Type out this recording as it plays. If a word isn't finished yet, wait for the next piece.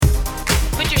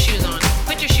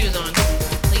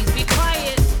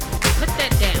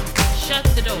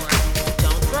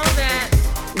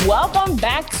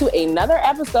to another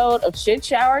episode of Shit,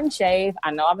 Shower, and Shave.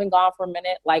 I know I've been gone for a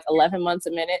minute, like 11 months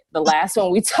a minute. The last one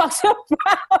we talked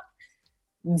about.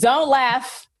 Don't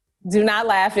laugh. Do not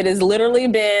laugh. It has literally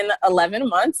been 11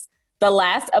 months. The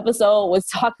last episode was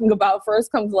talking about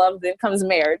first comes love, then comes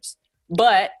marriage.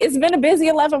 But it's been a busy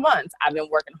 11 months. I've been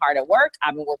working hard at work.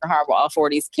 I've been working hard with all 4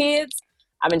 of these kids.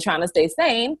 I've been trying to stay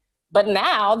sane. But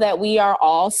now that we are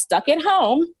all stuck at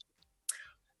home,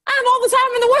 I have all the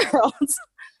time in the world.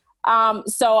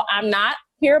 So I'm not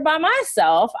here by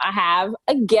myself. I have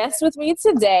a guest with me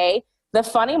today, the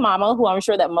funny mama, who I'm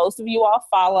sure that most of you all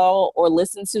follow or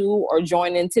listen to or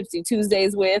join in Tipsy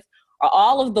Tuesdays with, or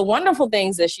all of the wonderful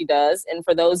things that she does. And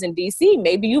for those in DC,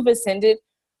 maybe you've attended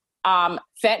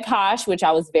Fet Posh, which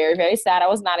I was very, very sad I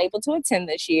was not able to attend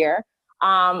this year,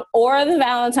 or the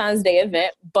Valentine's Day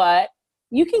event. But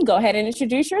you can go ahead and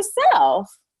introduce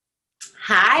yourself.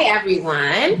 Hi,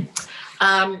 everyone.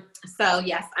 So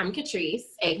yes, I'm Catrice,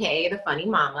 aka the Funny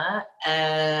Mama.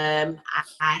 I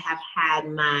have had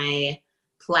my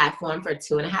platform for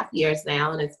 2.5 years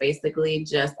now, and it's basically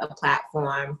just a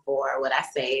platform for what I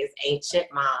say is ain't shit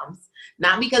moms.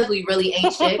 Not because we really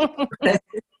ain't shit.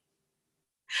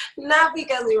 Not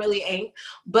because we really ain't,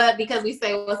 but because we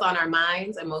say what's on our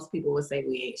minds, and most people would say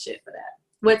we ain't shit for that.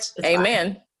 Which is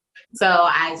amen. Fine. So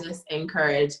I just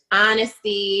encourage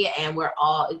honesty, and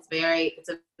it's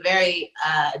a very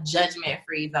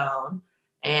judgment-free zone.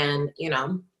 And,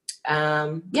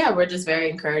 we're just very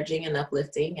encouraging and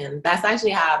uplifting. And that's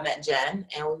actually how I met Jen,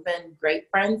 and we've been great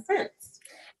friends since.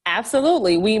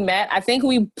 Absolutely. We met, I think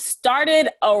we started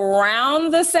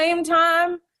around the same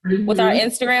time with our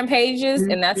Instagram pages.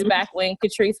 And that's back when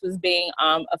Catrice was being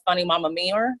a funny mama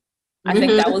memer. I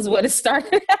think that was what it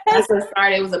started as. That's what it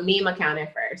started. It was a meme account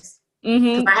at first.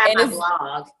 Because I had my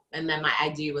blog, and then my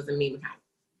IG was a meme account.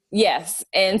 Yes.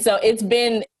 And so it's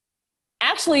been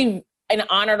actually an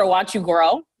honor to watch you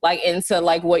grow, into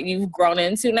what you've grown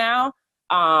into now.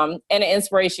 And an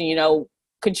inspiration.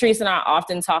 Catrice and I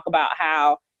often talk about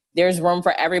how there's room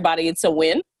for everybody to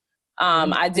win.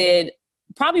 I did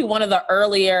probably one of the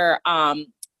earlier,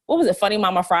 Funny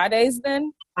Mama Fridays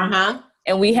then?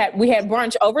 And we had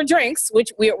brunch over drinks,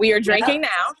 which we are drinking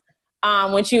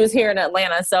now, when she was here in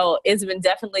Atlanta. So it's been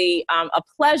definitely a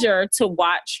pleasure to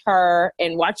watch her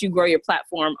and watch you grow your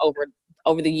platform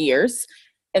over the years.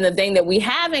 And the thing that we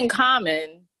have in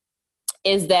common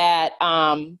is that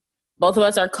both of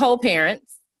us are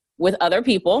co-parents with other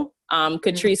people.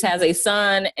 Catrice has a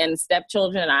son and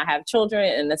stepchildren. I have children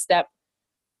and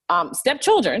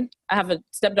stepchildren. I have a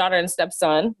stepdaughter and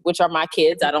stepson, which are my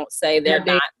kids. I don't say they're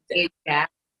not. Age gap.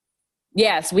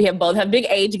 Yes, we both have big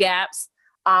age gaps.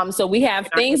 So we have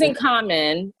things in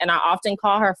common, and I often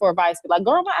call her for advice. Like,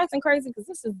 girl, am I acting crazy? Because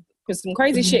this is some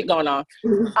crazy shit going on.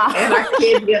 And our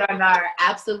kids get on our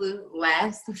absolute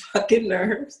last fucking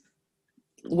nerves.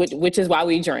 Which is why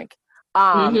we drink.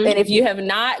 And if you have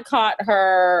not caught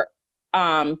her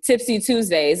Tipsy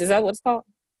Tuesdays, is that what it's called?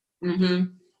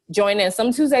 Join in.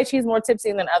 Some Tuesdays she's more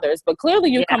tipsy than others, but clearly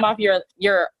you've come off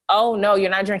your oh no, you're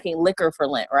not drinking liquor for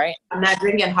Lent, right? I'm not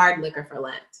drinking hard liquor for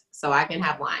Lent, so I can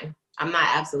have wine. I'm not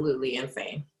absolutely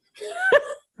insane.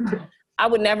 I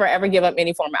would never ever give up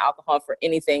any form of alcohol for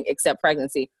anything except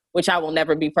pregnancy, which I will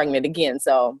never be pregnant again.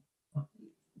 So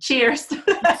cheers.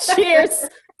 Cheers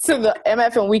to the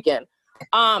MFN weekend.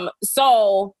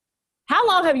 So how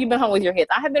long have you been home with your kids?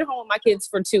 I have been home with my kids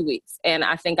for 2 weeks, and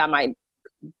I think I might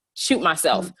shoot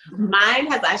myself.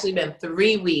 Mine has actually been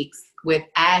 3 weeks with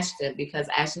Ashton because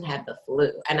Ashton had the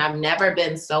flu. And I've never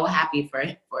been so happy for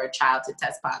a child to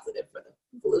test positive for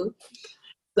the flu.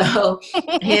 So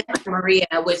him and Maria,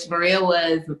 which Maria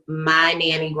was my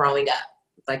nanny growing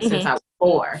up, since I was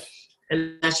 4.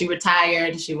 And then she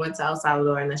retired, she went to El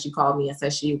Salvador, and then she called me and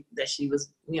said that she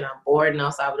was, bored in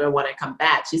El Salvador, wanted to come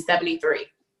back. She's 73.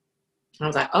 I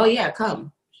was like, oh yeah,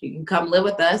 come. She can come live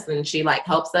with us, and she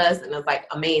helps us, and it's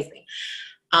amazing.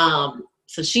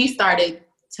 So she started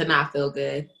to not feel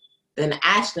good. Then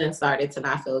Ashton started to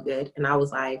not feel good, and I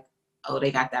was like, oh,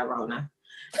 they got that Rona.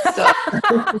 So,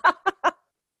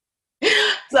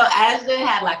 so Ashton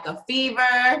had a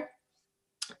fever,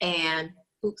 and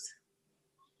what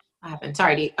happened?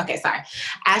 Sorry.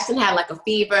 Ashton had a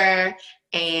fever,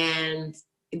 and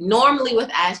normally with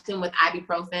Ashton with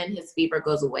ibuprofen, his fever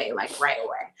goes away right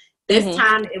away. This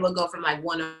time it would go from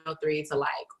 103 to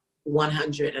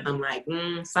 100, and I'm like,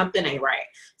 something ain't right.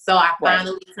 So I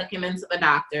finally took him into the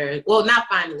doctor. Well, not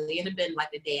finally. It had been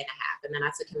a day and a half, and then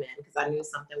I took him in because I knew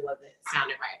something wasn't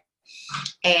sounding right.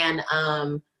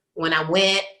 And when I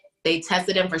went, they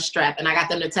tested him for strep, and I got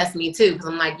them to test me too because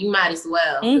I'm like, you might as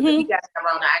well. If you got that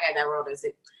Rona, I got that Rona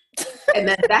too. And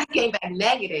then that came back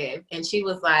negative, and she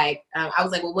was like, I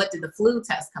was like, well, what did the flu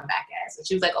test come back as? And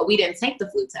she was like, oh, we didn't take the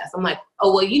flu test. I'm like,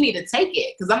 oh, well, you need to take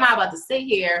it, because I'm not about to sit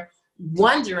here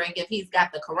wondering if he's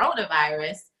got the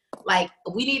coronavirus. Like,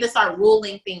 we need to start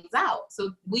ruling things out.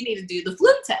 So we need to do the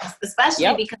flu test,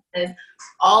 especially because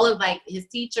all of like his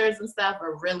teachers and stuff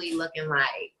are really looking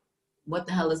like, what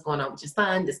the hell is going on with your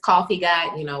son? This cough he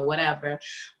got, whatever.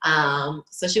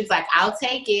 So she was like, I'll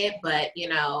take it, but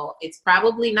it's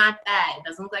probably not that. It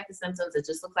doesn't look like the symptoms. It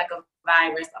just looks like a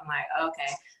virus. I'm like,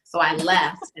 okay. So I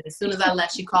left. And as soon as I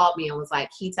left, she called me and was like,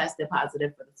 he tested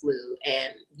positive for the flu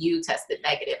and you tested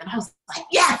negative. And I was like,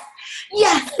 yes.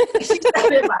 And she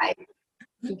said, like,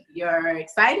 you're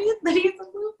excited that he's the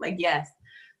flu? Like, yes.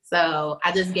 So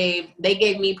they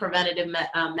gave me preventative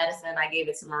medicine. I gave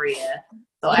it to Maria.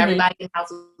 So everybody in the house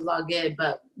was all good,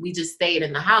 but we just stayed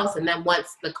in the house. And then once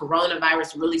the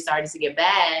coronavirus really started to get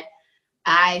bad,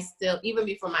 I still, even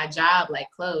before my job like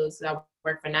closed, so I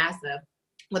worked for NASA.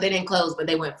 Well, they didn't close, but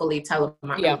they went fully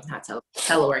teleworking.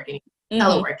 Teleworking.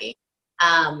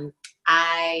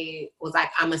 I was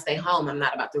like, I'm gonna stay home. I'm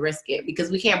not about to risk it,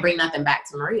 because we can't bring nothing back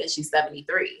to Maria. She's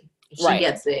 73. If she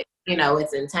gets it,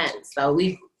 it's intense. So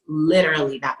we've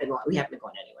literally we haven't been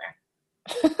going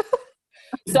anywhere.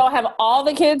 So have all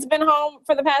the kids been home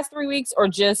for the past 3 weeks, or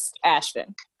just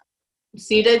Ashton?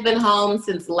 Ceda's been home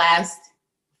since last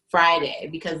Friday,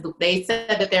 because they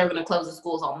said that they were going to close the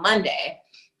schools on Monday.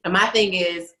 And my thing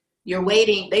is, you're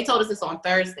waiting. They told us this on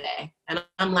Thursday. And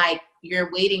I'm like,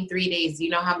 you're waiting 3 days. You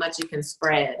know how much it can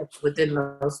spread within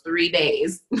those 3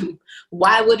 days.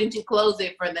 Why wouldn't you close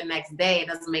it for the next day? It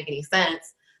doesn't make any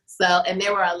sense. So, and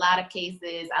there were a lot of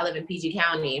cases. I live in PG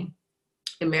County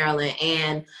in Maryland,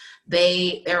 and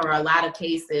there were a lot of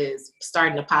cases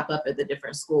starting to pop up at the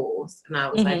different schools. And I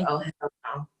was like, oh, hell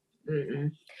no.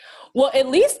 Mm-mm. Well, at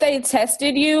least they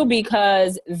tested you,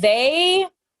 because they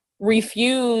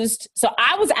refused. So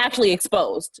I was actually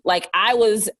exposed. Like, I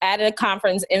was at a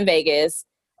conference in Vegas.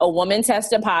 A woman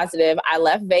tested positive. I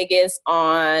left Vegas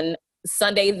on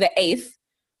Sunday the 8th.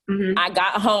 I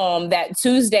got home that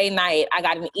Tuesday night. I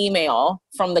got an email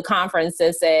from the conference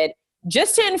that said,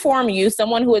 just to inform you,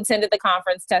 someone who attended the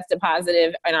conference tested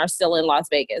positive and are still in Las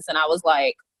Vegas. And I was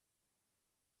like,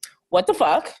 what the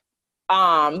fuck?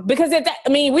 Because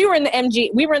we were in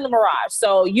the Mirage.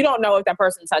 So you don't know if that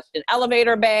person touched an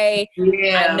elevator bay.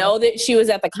 Yeah. I know that she was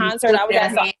at the concert. I was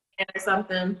at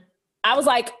something. I was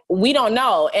like, we don't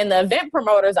know. And the event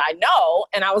promoters I know.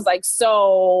 And I was like,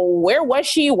 so where was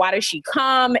she? Why did she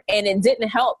come? And it didn't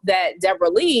help that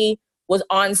Deborah Lee was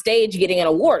on stage getting an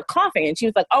award coughing. And she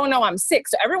was like, oh no, I'm sick.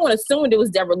 So everyone assumed it was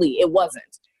Deborah Lee. It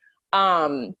wasn't.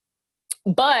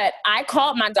 But I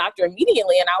called my doctor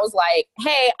immediately and I was like,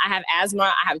 hey, I have asthma.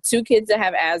 I have 2 kids that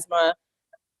have asthma.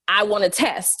 I want to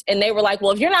test. And they were like,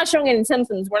 well, if you're not showing any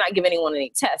symptoms, we're not giving anyone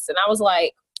any tests. And I was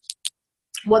like,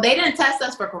 well, they didn't test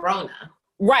us for corona.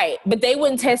 Right. But they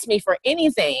wouldn't test me for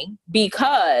anything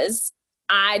because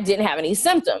I didn't have any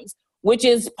symptoms, which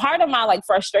is part of my like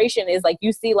frustration is like,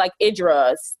 you see like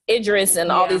Idris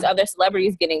and all these other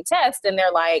celebrities getting tests and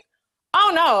they're like,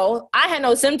 oh no, I had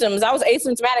no symptoms. I was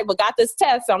asymptomatic, but got this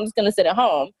test. So I'm just going to sit at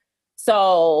home.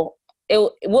 So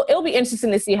it'll be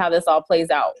interesting to see how this all plays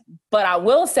out. But I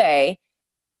will say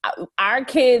our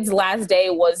kid's last day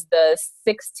was the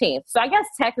 16th. So I guess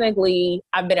technically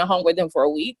I've been at home with them for a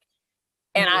week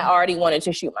and I already wanted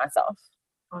to shoot myself.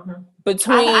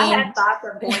 I had thoughts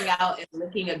of going out and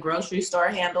licking a grocery store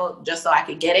handle just so I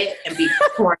could get it and be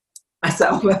pouring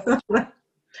myself.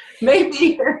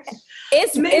 Maybe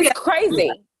it's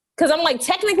crazy. Because I'm like,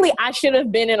 technically, I should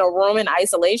have been in a room in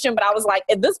isolation. But I was like,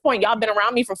 at this point, y'all been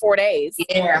around me for 4 days.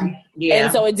 Yeah.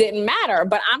 And so it didn't matter.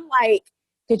 But I'm like,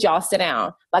 could y'all sit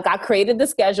down? Like, I created the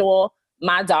schedule.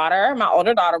 My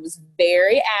older daughter, was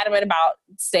very adamant about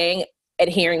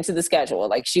adhering to the schedule.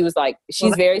 Like, she was like,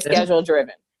 she's very schedule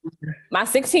driven. My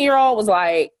 16-year-old was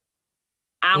like,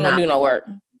 I don't want to do no work.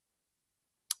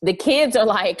 The kids are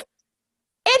like,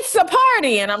 it's a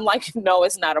party. And I'm like, no,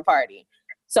 it's not a party.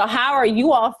 So how are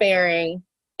you all faring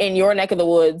in your neck of the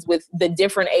woods with the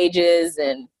different ages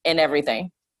and everything?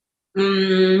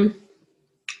 I'm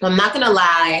not going to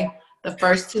lie. The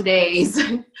first 2 days,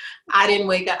 I didn't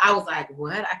wake up. I was like,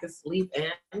 what? I could sleep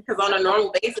in? Because on a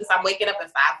normal basis, I'm waking up at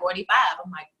 5:45. I'm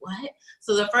like, what?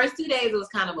 So the first 2 days, it was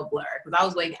kind of a blur.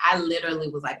 Because I literally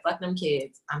was like, fuck them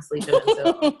kids. I'm sleeping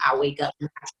until I wake up.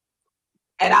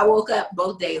 And I woke up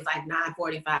both days like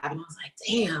 9:45. And I was like,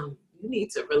 damn. You need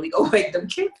to really go wake them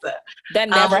kids up. That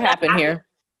never happened here.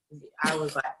 I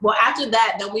was like, well, after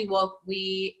that, then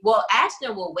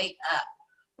Ashton will wake up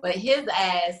But his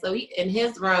ass, so he in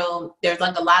his room, there's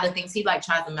like a lot of things. He like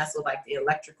tries to mess with like the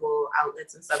electrical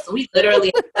outlets and stuff. So we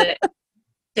literally had to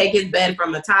take his bed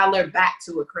from a toddler back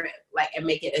to a crib, like, and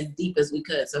make it as deep as we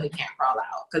could so he can't crawl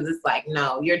out. Because it's like,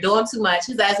 no, you're doing too much.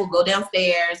 His ass will go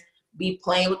downstairs, be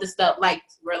playing with the stuff. Like,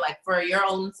 we're like, for your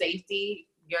own safety,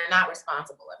 you're not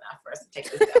responsible enough for us to take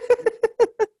this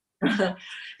down.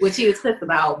 Which he was pissed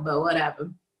about, but whatever.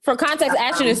 For context,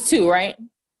 Ashton is 2, right?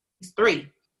 He's 3.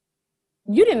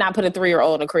 You did not put a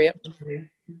 3-year-old in a crib.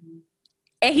 Mm-hmm.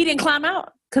 And he didn't climb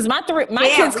out? Because my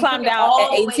kids climbed out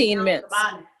at 18 minutes.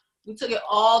 We took it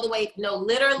all the way. No,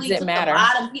 literally took the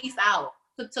bottom piece out.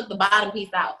 Took the bottom piece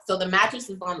out. So the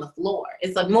mattress is on the floor.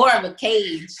 It's like more of a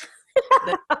cage.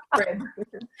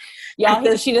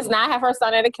 Y'all, she does not have her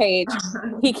son in a cage.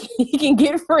 He can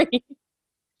get free.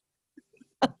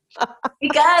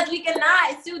 Because we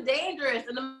cannot. It's too dangerous.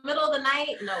 In the middle of the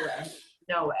night, no way.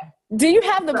 No way. Do you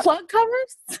have the plug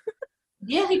covers?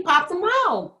 Yeah, he popped them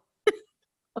out.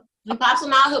 He pops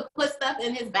them out. He'll put stuff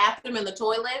in his bathroom in the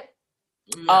toilet.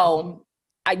 Oh,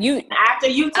 after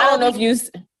you told I don't know me, if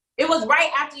you. It was right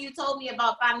after you told me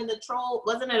about finding the troll.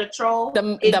 Wasn't it a troll?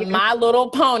 The My Little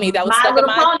Pony that was stuck in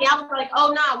my pony. I was like,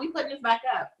 oh no, we putting this back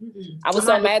up. I was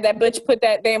so mad that bitch put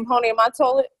that damn pony in my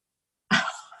toilet.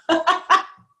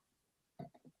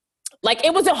 Like,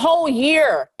 it was a whole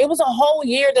year. It was a whole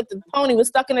year that the pony was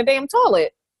stuck in the damn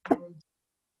toilet.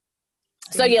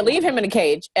 So yeah, leave him in a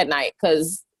cage at night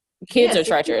because kids are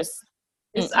treacherous.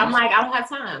 I'm like, I don't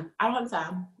have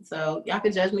time. So y'all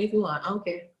can judge me if you want. I don't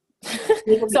care.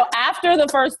 So after the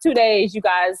first 2 days, you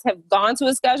guys have gone to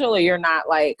a schedule, or you're not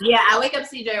like? Yeah, I wake up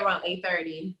CJ around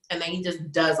 8:30, and then he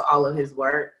just does all of his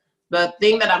work. The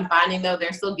thing that I'm finding, though,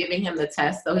 they're still giving him the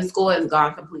test. So his school has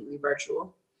gone completely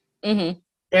virtual. Mm-hmm.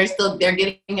 They're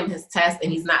getting him his test, and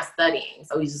he's not studying.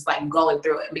 So he's just like going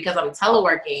through it. And because I'm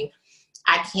teleworking,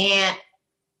 I can't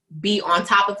be on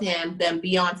top of him, then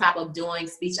be on top of doing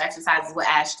speech exercises with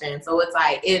Ashton. So it's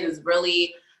like, it is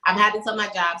really, I've had to tell my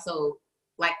job. So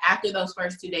like after those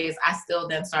first 2 days, I still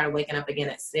then started waking up again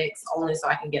at 6, only so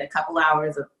I can get a couple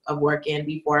hours of work in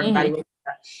before everybody wakes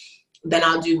up. Then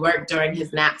I'll do work during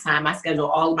his nap time. I schedule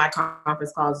all of my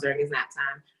conference calls during his nap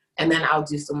time. And then I'll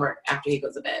do some work after he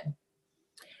goes to bed.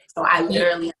 So I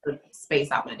literally have to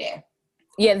space out my day.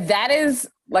 Yeah, that is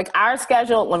like our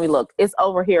schedule. Let me look. It's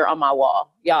over here on my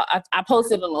wall. Y'all, I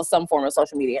posted it on some form of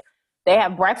social media. They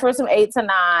have breakfast from 8 to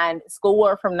 9,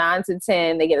 schoolwork from 9 to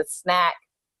 10. They get a snack.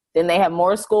 Then they have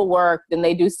more schoolwork. Then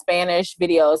they do Spanish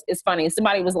videos. It's funny.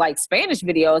 Somebody was like, Spanish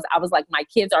videos? I was like, my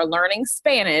kids are learning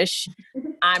Spanish.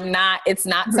 It's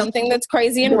not something that's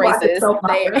crazy and racist.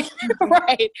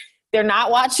 Right. They're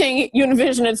not watching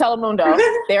Univision or Telemundo.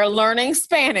 They're learning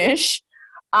Spanish.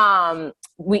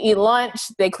 We eat lunch.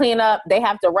 They clean up. They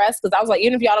have to rest. Because I was like,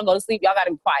 even if y'all don't go to sleep, y'all got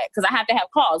to be quiet. Because I have to have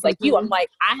calls. Like you, I'm like,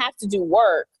 I have to do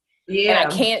work. Yeah. And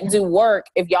I can't do work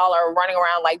if y'all are running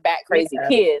around like bat crazy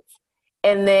kids.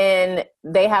 And then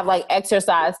they have like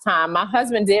exercise time. My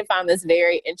husband did find this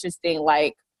very interesting,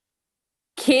 like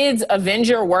kids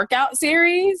Avenger workout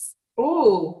series.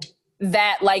 Ooh.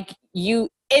 That like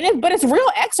but it's real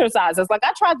exercises. Like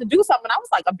I tried to do something. I was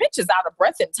like, a bitch is out of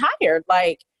breath and tired.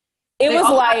 Like it was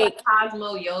like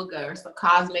Cosmo yoga or some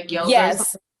cosmic yoga.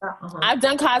 Yes. I've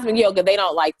done cosmic yoga. They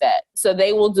don't like that. So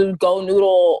they will do Go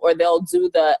Noodle, or they'll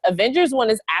do the Avengers one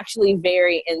is actually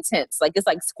very intense. Like it's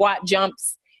like squat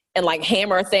jumps and like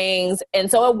hammer things.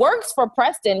 And so it works for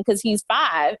Preston because he's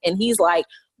 5 and he's like,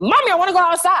 Mommy, I want to go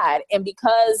outside. And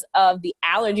because of the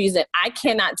allergies, that I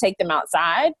cannot take them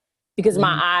outside because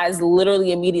my eyes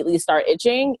literally immediately start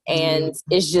itching and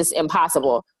it's just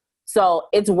impossible. So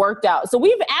it's worked out. So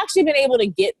we've actually been able to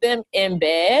get them in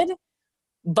bed,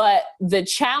 but the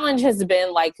challenge has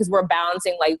been like, because we're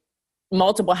balancing like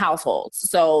multiple households.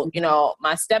 So,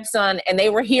 my stepson, and they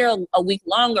were here a week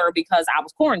longer because I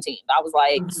was quarantined. I was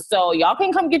like, so y'all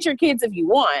can come get your kids if you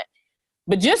want,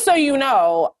 but just so you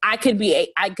know, I could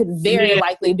very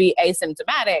likely be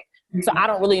asymptomatic. So I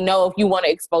don't really know if you want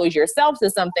to expose yourself to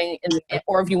something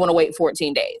or if you want to wait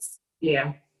 14 days.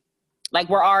 Yeah. Like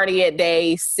we're already at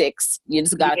day 6. You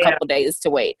just got a couple days to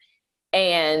wait.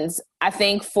 And I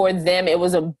think for them, it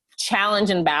was a challenge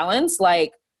and balance.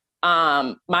 Like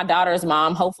my daughter's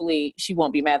mom, hopefully she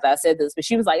won't be mad that I said this, but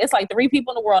she was like, it's like 3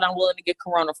 people in the world I'm willing to get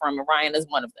corona from, and Ryan is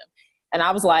one of them. And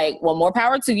I was like, well, more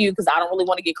power to you, because I don't really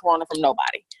want to get corona from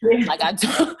nobody. Yeah. Like I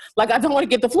don't want to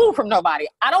get the flu from nobody.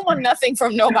 I don't want nothing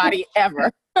from nobody ever.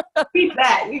 Keep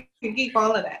that. You can keep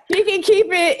all of that. You can keep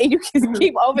it, and you can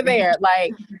keep over there.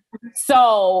 Like,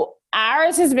 so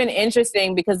ours has been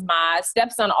interesting because my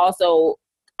stepson also,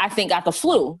 I think, got the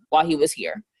flu while he was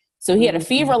here. So he had a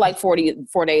fever like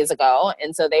 44 days ago.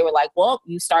 And so they were like, well,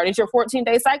 you started your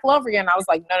 14-day cycle over again. And I was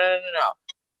like, no.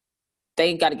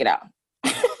 They got to get out.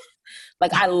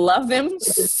 Like, I love them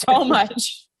so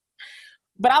much.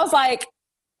 But I was like,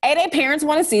 hey, their parents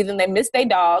want to see them. They miss their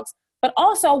dogs. But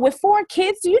also with 4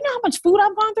 kids, do you know how much food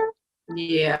I've gone through?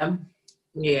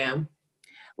 Yeah.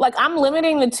 Like, I'm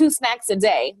limiting the 2 snacks a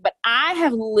day, but I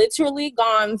have literally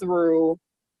gone through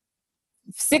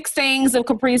 6 things of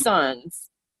Capri Suns.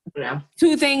 Yeah.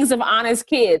 2 things of Honest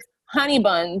Kids, honey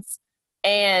buns,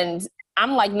 and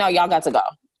I'm like, no, y'all got to go.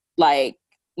 Like,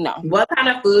 no. What kind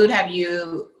of food have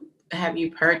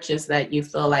you purchased that you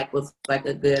feel like was like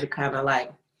a good kind of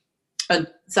like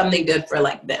something good for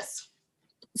like this?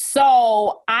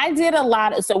 So I did a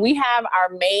lot. So we have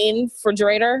our main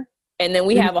refrigerator, and then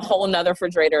we have a whole nother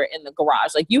refrigerator in the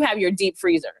garage. Like, you have your deep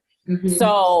freezer. Mm-hmm.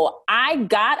 So I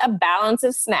got a balance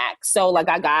of snacks. So like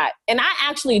and I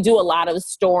actually do a lot of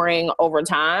storing over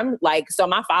time. Like, so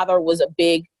my father was a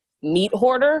big meat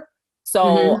hoarder.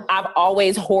 So I've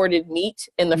always hoarded meat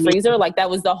in the freezer. Like, that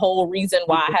was the whole reason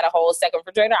why I had a whole second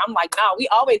refrigerator. I'm like, no, we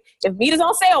always, if meat is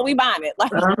on sale, we buying it.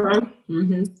 Like,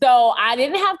 so I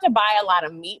didn't have to buy a lot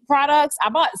of meat products. I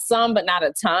bought some, but not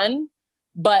a ton.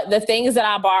 But the things that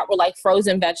I bought were like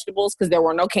frozen vegetables, because there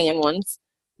were no canned ones.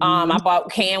 I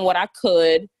bought canned what I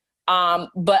could.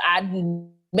 But I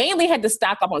mainly had to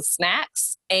stock up on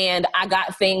snacks, and I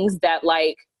got things that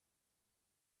like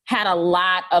had a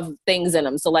lot of things in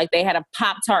them. So like, they had a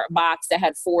Pop-Tart box that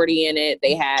had 40 in it.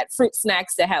 They had fruit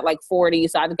snacks that had like 40.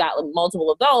 So I got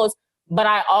multiple of those. But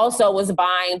I also was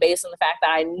buying based on the fact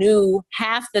that I knew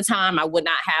half the time I would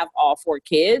not have all 4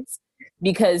 kids,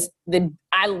 because they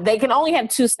can only have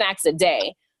 2 snacks a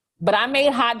day. But I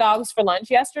made hot dogs for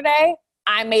lunch yesterday.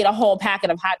 I made a whole packet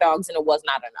of hot dogs, and it was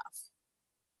not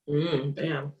enough.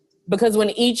 Damn. Because when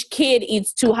each kid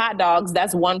eats 2 hot dogs,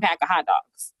 that's 1 pack of hot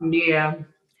dogs. Yeah.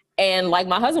 And like,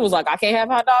 my husband was like, I can't have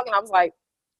hot dog. And I was like,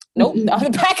 nope, the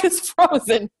other pack is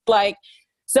frozen. Like,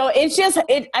 so it's just,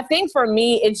 I think for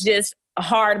me, it's just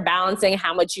hard balancing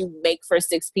how much you make for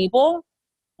 6 people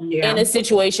in a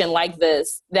situation like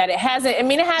this, that it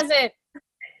hasn't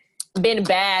been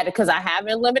bad because I have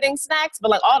been limiting snacks, but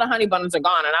like, all the honey buns are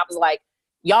gone. And I was like,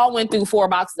 y'all went through 4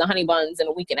 boxes of honey buns in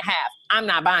a week and a half. I'm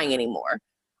not buying anymore.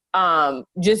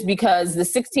 Just because the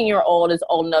 16-year-old is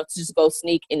old enough to just go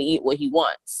sneak and eat what he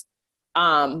wants.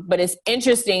 But it's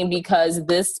interesting because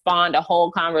this spawned a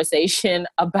whole conversation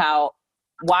about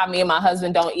why me and my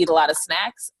husband don't eat a lot of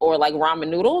snacks or like ramen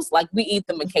noodles. Like, we eat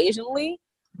them occasionally,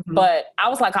 but I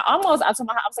was like, I almost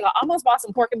bought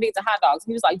some pork and beans and hot dogs.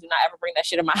 He was like, do not ever bring that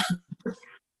shit in my house.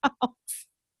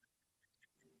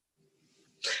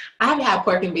 I haven't had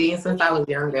pork and beans since I was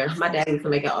younger. My dad used to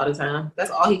make it all the time.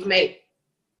 That's all he can make.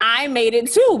 I made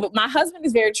it too, but my husband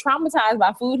is very traumatized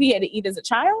by food he had to eat as a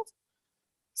child.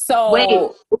 So wait,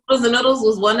 noodles and noodles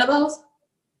was one of those?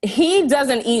 He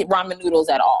doesn't eat ramen noodles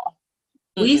at all.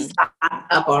 We stocked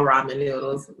up on ramen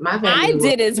noodles. I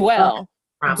did as well.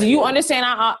 Do you understand?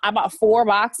 I bought 4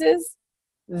 boxes.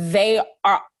 They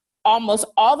are almost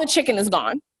all the chicken is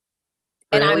gone.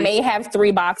 Really? And I may have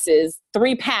 3 packs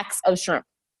of shrimp.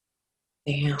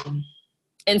 Damn.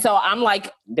 And so I'm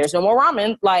like, there's no more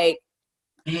ramen. Like,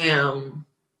 damn.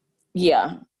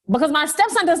 Yeah. Because my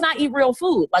stepson does not eat real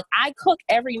food. Like, I cook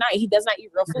every night. He does not eat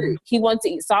real food. He wants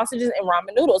to eat sausages and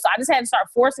ramen noodles. So I just had to start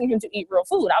forcing him to eat real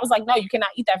food. I was like, no, you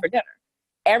cannot eat that for dinner.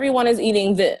 Everyone is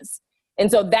eating this. And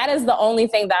so that is the only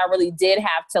thing that I really did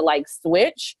have to like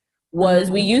switch was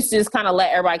we used to just kind of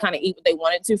let everybody kind of eat what they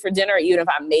wanted to for dinner, even if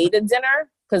I made a dinner,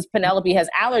 because Penelope has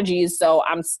allergies. So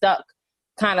I'm stuck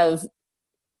kind of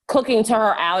cooking to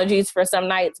her allergies for some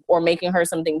nights or making her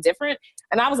something different.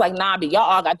 And I was like, nah, but y'all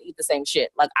all got to eat the same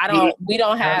shit. Like,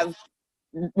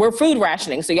 we're food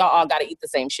rationing. So y'all all got to eat the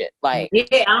same shit. Like,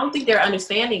 yeah, I don't think they're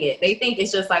understanding it. They think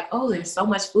it's just like, oh, there's so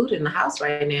much food in the house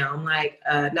right now. I'm like,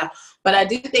 no. But I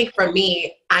do think for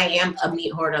me, I am a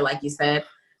meat hoarder, like you said.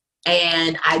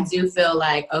 And I do feel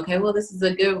like, okay, well, this is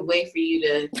a good way for you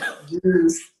to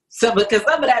use because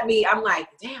some of that meat, I'm like,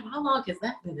 damn, how long has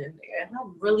that been in there? And I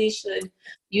really should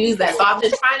use that. So I'm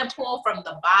just trying to pull from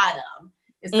the bottom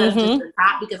instead of just the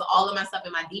top, because all of my stuff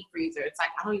in my deep freezer, it's like,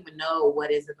 I don't even know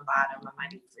what is in the bottom of my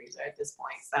deep freezer at this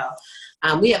point.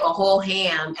 So we have a whole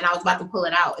ham, and I was about to pull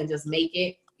it out and just make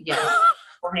it. Yeah,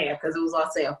 whole ham, because it was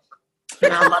on sale.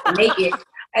 And I was about to make it.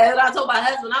 And I told my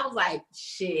husband, I was like,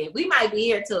 shit, we might be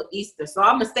here till Easter. So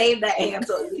I'm going to save that ham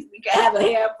till at least we can have a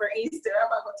ham for Easter. I'm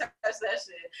not going to touch that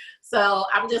shit. So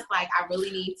I'm just like, I really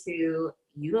need to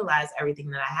utilize everything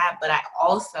that I have. But I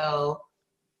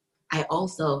I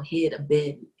also hid a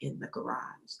bin in the garage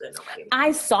that nobody knows.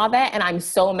 I saw that and I'm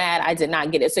so mad I did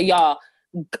not get it. So y'all,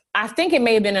 I think it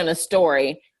may have been in a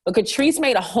story, but Catrice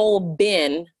made a whole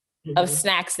bin of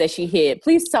snacks that she hid.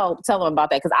 Please tell them about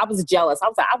that, because I was jealous. I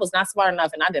was like, I was not smart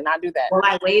enough and I did not do that. Well,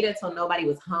 I waited till nobody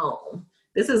was home.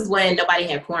 This is when nobody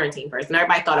had quarantine first, and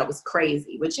everybody thought it was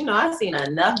crazy. But, I've seen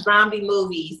enough zombie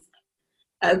movies,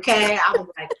 okay? I was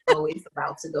like, oh, it's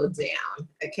about to go down,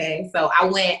 okay? So I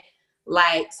went,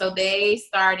 so they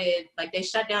started, they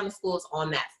shut down the schools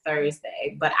on that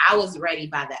Thursday, but I was ready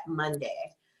by that Monday.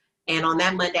 And on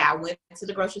that Monday, I went to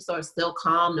the grocery store, still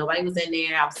calm. Nobody was in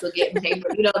there. I was still getting paper,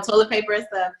 toilet paper and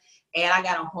stuff. And I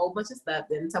got a whole bunch of stuff.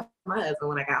 Didn't tell my husband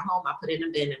when I got home. I put it in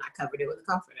a bin and I covered it with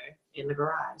a comforter in the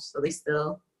garage. So they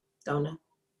still don't know.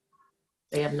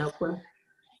 They have no clue.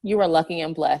 You are lucky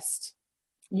and blessed.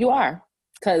 You are.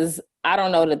 Because I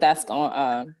don't know that's going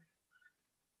to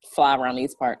fly around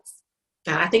these parts.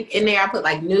 And I think in there I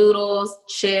put noodles,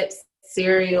 chips,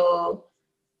 cereal.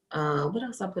 What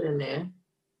else I put in there?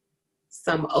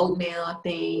 Some oatmeal, I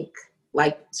think.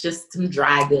 Just some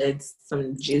dry goods,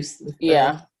 some juice.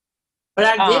 Yeah. But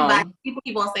I did buy, people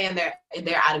keep on saying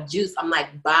they're out of juice. I'm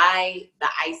like, buy the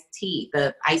iced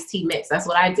tea mix. That's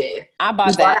what I did. I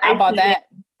bought that.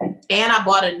 And I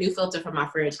bought a new filter for my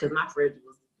fridge because my fridge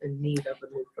was in need of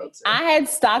a new filter. I had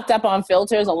stocked up on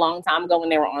filters a long time ago when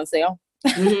they were on sale.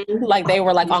 Mm-hmm. They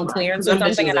were on clearance or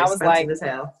something. And I was like,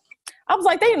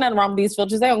 there ain't nothing wrong with these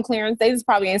filters. They on clearance. They just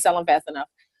probably ain't selling fast enough.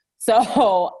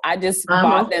 So I just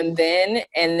bought them then,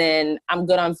 and then I'm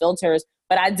good on filters.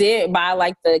 But I did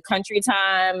buy the Country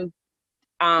Time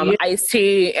iced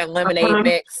tea and lemonade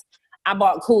mix. I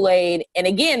bought Kool-Aid. And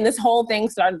again, this whole thing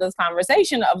started this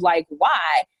conversation of why?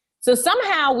 So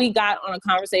somehow we got on a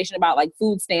conversation about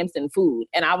food stamps and food.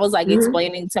 And I was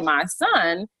explaining to my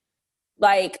son,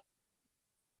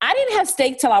 I didn't have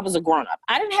steak till I was a grown-up.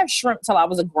 I didn't have shrimp till I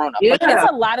was a grown-up. Yeah. There's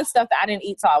a lot of stuff that I didn't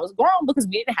eat till I was grown because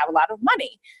we didn't have a lot of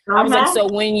money. I was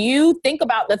so when you think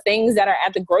about the things that are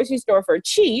at the grocery store for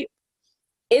cheap,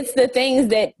 it's the things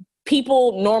that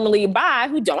people normally buy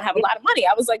who don't have a lot of money.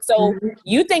 I was so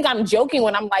you think I'm joking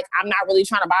when I'm I'm not really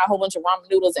trying to buy a whole bunch of ramen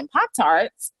noodles and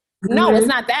Pop-Tarts. No, it's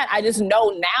not that. I just know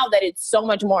now that it's so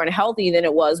much more unhealthy than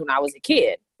it was when I was a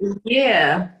kid.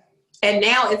 Yeah. And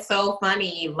now it's so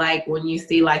funny, when you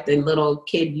see the little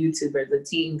kid YouTubers, the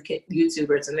teen kid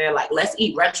YouTubers, and they're let's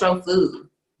eat retro food.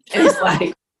 And it's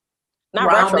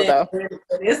not retro though. And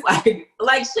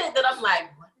it's shit that I'm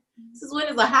what? This is when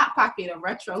it's a Hot Pocket of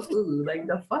retro food.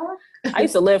 The fuck? I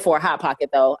used to live for a Hot Pocket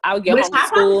though. I would get home from Hot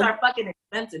school. Pockets are fucking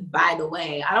expensive, by the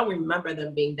way. I don't remember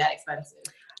them being that expensive.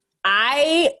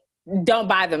 I don't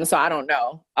buy them, so I don't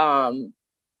know.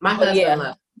 My husband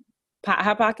loves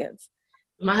Hot Pockets.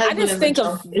 My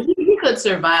husband he could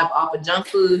survive off of junk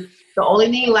food. The only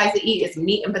thing he likes to eat is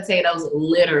meat and potatoes,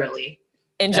 literally.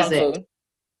 And junk food.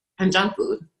 And junk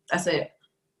food. That's it.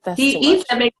 He eats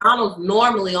at McDonald's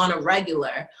normally on a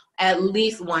regular, at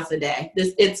least once a day.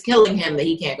 It's killing him that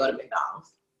he can't go to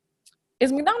McDonald's.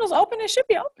 Is McDonald's open? It should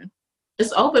be open.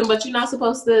 It's open, but you're not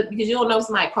supposed to, because you don't know if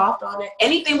somebody coughed on it.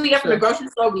 Anything we get from the grocery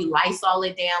store, we Lysol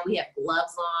it down. We have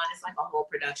gloves on. It's a whole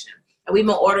production. And we've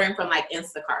been ordering from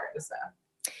Instacart and stuff.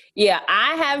 Yeah,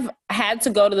 I have had to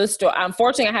go to the store.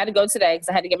 Unfortunately, I had to go today because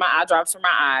I had to get my eye drops for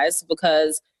my eyes,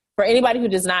 because for anybody who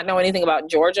does not know anything about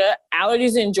Georgia,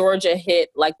 allergies in Georgia hit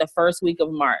the first week of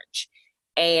March.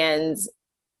 And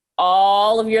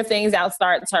all of your things out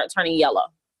start turning yellow,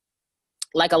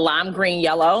 a lime green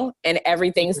yellow, and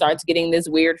everything starts getting this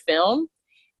weird film.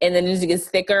 And then it gets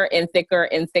thicker and thicker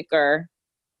and thicker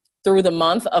through the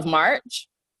month of March.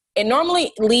 It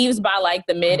normally leaves by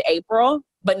the mid-April.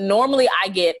 But normally I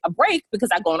get a break because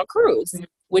I go on a cruise,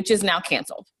 which is now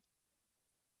canceled.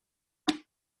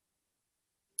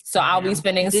 So I'll be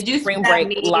spending spring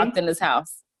break locked in this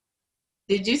house.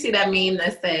 Did you see that meme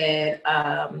that said,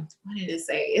 what did it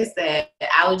say? It said,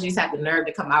 allergies have the nerve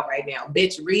to come out right now.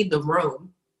 Bitch, read the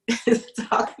room. It's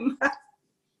talking about.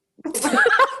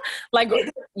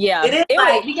 Yeah. It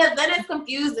is because then it's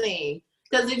confusing.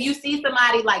 Because if you see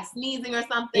somebody sneezing or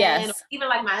something, yes. Even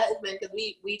my husband, because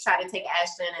we try to take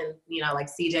Ashton and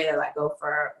CJ to go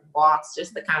for walks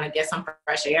just to kind of get some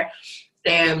fresh air,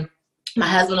 and my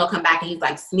husband will come back and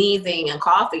he's sneezing and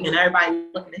coughing, and everybody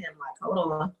looking at him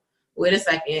hold on, wait a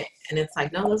second, and it's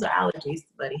no, those are allergies,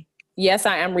 buddy. Yes,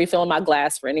 I am refilling my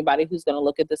glass for anybody who's going to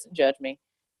look at this and judge me.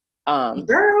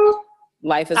 Girl,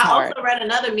 life is hard. I also read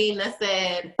another meme that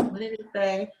said, what did it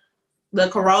say? The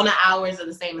Corona hours are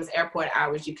the same as airport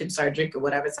hours. You can start drinking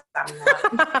whatever time you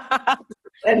want.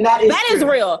 And that is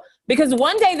real. Because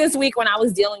one day this week when I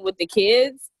was dealing with the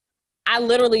kids, I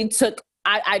literally took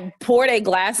I poured a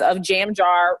glass of Jam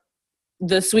Jar,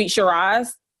 the sweet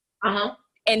Shiraz,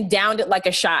 and downed it like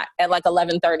a shot at like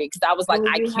 11:30 because I was like,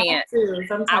 I can't.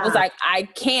 I was like, I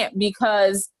can't,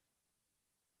 because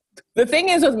the thing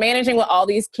is with managing with all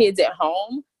these kids at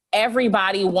home,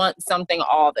 everybody wants something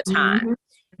all the time.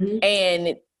 Mm-hmm.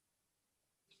 And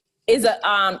is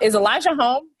Elijah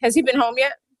home? Has he been home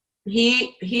yet?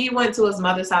 He went to his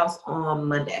mother's house on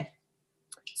Monday.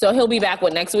 So he'll be back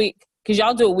next week? Because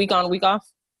y'all do a week on, week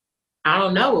off? I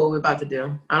don't know what we're about to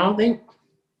do. I don't think.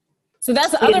 So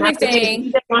that's the other big thing.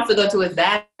 He just wants to go to his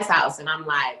dad's house, and I'm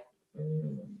like.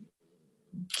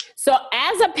 So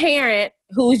as a parent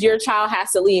whose your child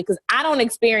has to leave, because I don't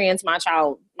experience my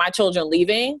children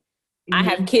leaving. Mm-hmm. I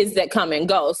have kids that come and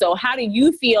go. So how do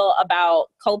you feel about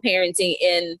co-parenting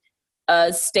in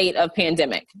a state of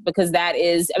pandemic? Because that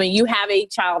is, I mean, you have a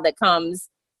child that comes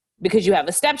because you have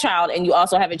a stepchild, and you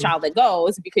also have a child that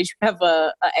goes because you have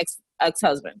a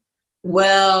ex-husband.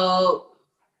 Well,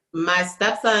 my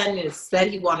stepson said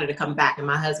he wanted to come back, and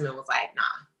my husband was like,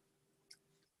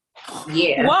 nah.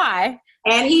 Yeah. Why?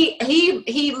 And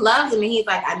he loves him, and he's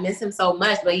like, I miss him so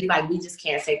much, but he's like, we just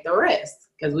can't take the risk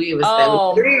because we was a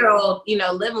 3-year-old,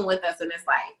 living with us, and it's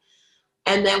like,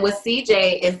 and then with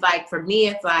CJ, it's like, for me,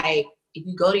 it's like, if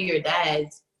you go to your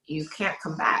dad's, you can't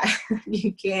come back.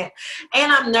 You can't. And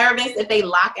I'm nervous if they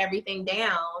lock everything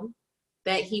down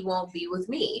that he won't be with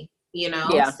me,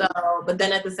 Yeah. So, but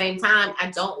then at the same time,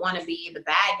 I don't want to be the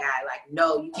bad guy. Like,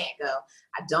 no, you can't go.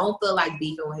 I don't feel like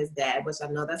beefing with his dad, which I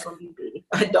know that's going to be beef.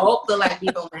 I don't feel like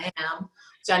beefing with him,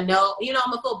 which I know, I'm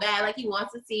going to feel bad. Like, he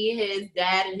wants to see his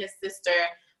dad and his sister,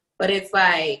 but it's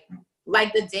like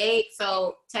the day,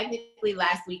 so technically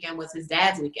last weekend was his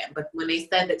dad's weekend, but when they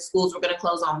said that schools were going to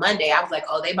close on Monday, I was like,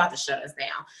 oh, they about to shut us down.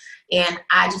 And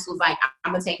I just was like,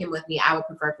 I'm going to take him with me. I would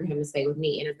prefer for him to stay with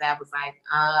me. And his dad was like,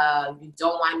 you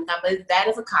don't want him to come. But his dad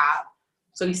is a cop,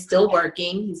 so he's still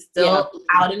working. He's still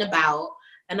out and about.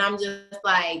 And I'm just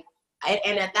like,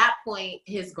 and at that point,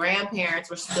 his grandparents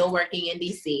were still working in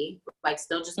DC, like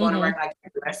still just going to work like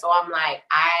everywhere. So I'm like,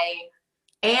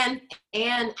 and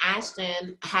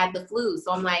Ashton had the flu.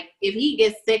 So I'm like, if he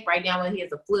gets sick right now when he has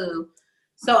the flu,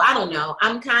 so I don't know.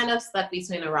 I'm kind of stuck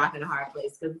between a rock and a hard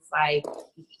place, because it's like,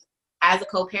 as a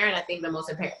co-parent, I think the most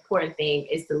important thing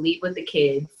is to lead with the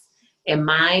kids in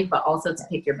mind, but also to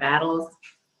pick your battles.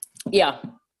 Yeah.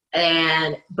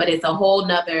 But it's a whole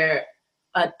nother,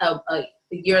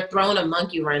 you're thrown a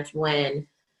monkey wrench when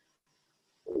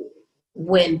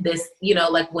this,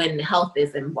 like when health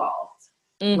is involved.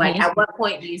 Mm-hmm. Like, at what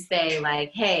point do you say,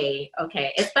 like, hey,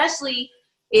 okay, especially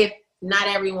if not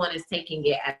everyone is taking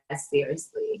it as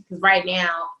seriously. Because right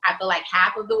now, I feel like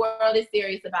half of the world is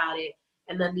serious about it,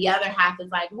 and then the other half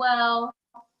is like, well,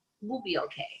 we'll be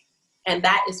okay. And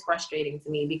that is frustrating to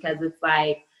me, because it's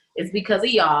like, it's because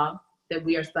of y'all that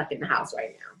we are stuck in the house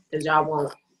right now, because y'all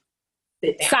won't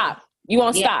sit down. Stop. You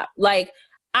won't stop. Like,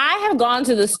 I have gone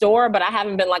to the store, but I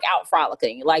haven't been like out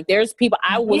frolicking. Like, there's people,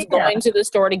 I was going to the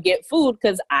store to get food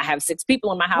because I have 6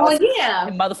 people in my house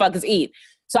and motherfuckers eat.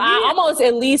 So I almost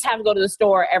at least have to go to the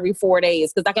store every 4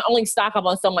 days because I can only stock up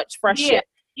on so much fresh shit.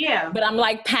 Yeah. But I'm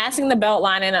like passing the belt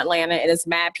line in Atlanta, and it's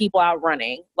mad people out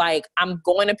running. Like, I'm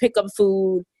going to pick up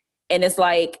food, and it's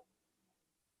like,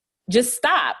 just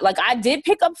stop. Like, I did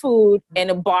pick up food, and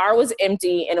the bar was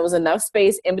empty, and it was enough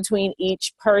space in between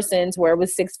each person to where it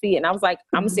was 6 feet. And I was like,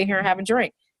 I'm gonna sit here and have a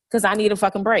drink because I need a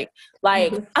fucking break.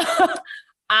 Like,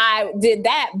 I did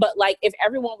that. But like, if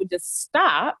everyone would just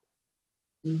stop,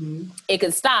 it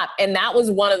could stop. And that was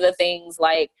one of the things,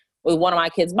 like, with one of my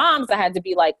kids' moms, I had to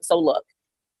be like, so look,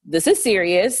 this is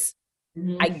serious.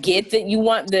 I get that you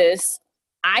want this.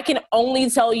 I can only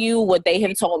tell you what they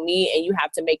have told me, and you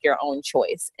have to make your own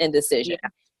choice and decision.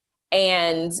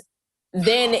 And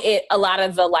then a lot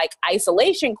of the like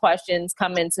isolation questions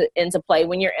come into play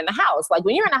when you're in the house. Like,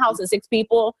 when you're in a house of 6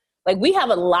 people, like, we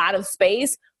have a lot of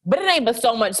space, but it ain't but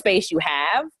so much space you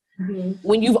have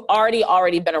when you've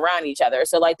already been around each other.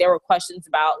 So like, there were questions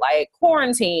about like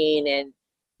quarantine and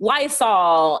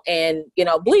Lysol and,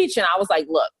 bleach. And I was like,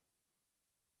 look,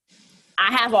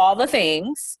 I have all the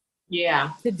things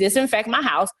to disinfect my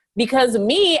house, because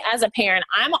me as a parent,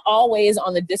 I'm always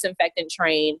on the disinfectant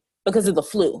train because of the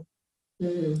flu.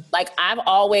 Like, I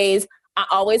always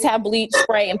have bleach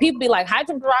spray, and people be like, high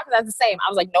temperature rock, that's the same. I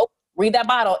was like, nope, read that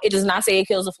bottle. It does not say it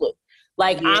kills the flu.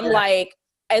 Like, I'm like,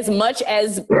 as much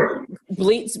as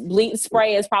bleach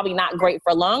spray is probably not great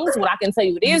for lungs, what I can tell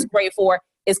you it is great for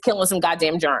is killing some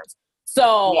goddamn germs.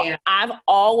 So I've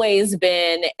always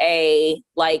been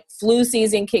like, flu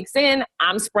season kicks in,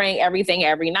 I'm spraying everything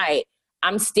every night.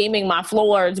 I'm steaming my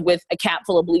floors with a cap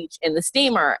full of bleach in the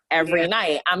steamer every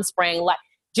night. I'm spraying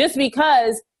just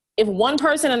because if one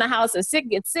person in the house is sick,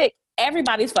 gets sick,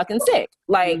 everybody's fucking sick.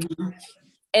 Like,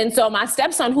 and so my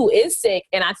stepson, who is sick,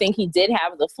 and I think he did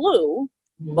have the flu,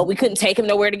 but we couldn't take him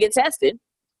nowhere to get tested.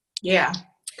 Yeah.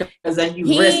 Because then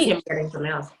you risk him getting something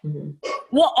else.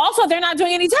 Well, also, they're not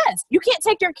doing any tests. You can't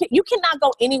take your kid. You cannot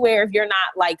go anywhere if you're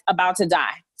not like about to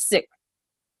die, sick.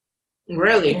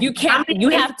 Really? You can't. You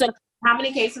have to. How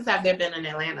many cases have there been in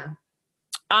Atlanta?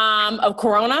 Of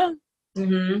corona?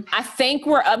 I think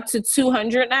we're up to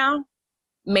 200 now.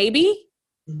 Maybe.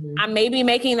 I may be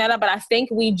making that up, but I think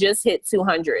we just hit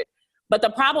 200. But the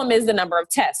problem is the number of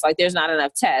tests. Like, there's not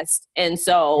enough tests. And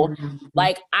so,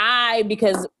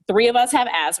 because 3 of us have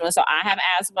asthma. So I have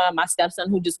asthma. My stepson,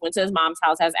 who just went to his mom's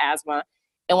house, has asthma.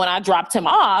 And when I dropped him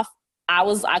off,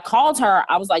 I called her.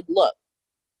 I was like, look,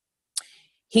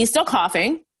 he's still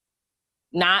coughing.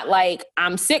 Not like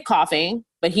I'm sick coughing,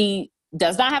 but he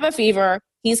does not have a fever.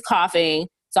 He's coughing.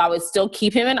 So I would still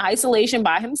keep him in isolation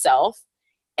by himself.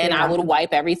 And I would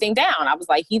wipe everything down. I was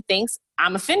like, he thinks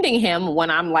I'm offending him when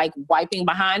I'm like wiping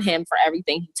behind him for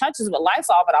everything he touches with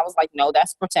Lysol. But I was like, no,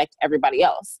 that's protect everybody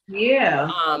else. Yeah.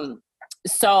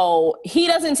 So he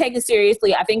doesn't take it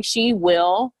seriously. I think she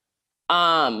will.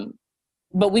 But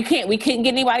we couldn't get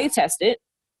anybody tested.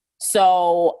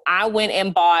 So I went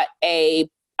and bought a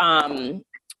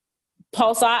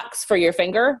pulse ox for your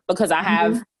finger because I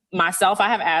have I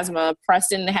have asthma.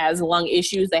 Preston has lung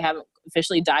issues. They haven't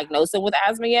officially diagnosed him with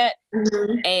asthma yet.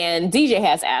 And DJ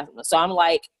has asthma. So I'm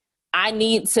like, I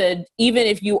need to, even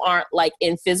if you aren't like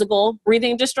in physical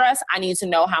breathing distress, I need to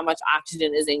know how much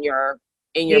oxygen is in your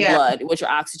blood, what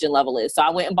your oxygen level is. So I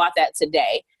went and bought that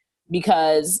today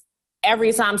because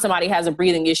every time somebody has a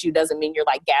breathing issue doesn't mean you're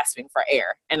like gasping for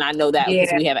air. And I know that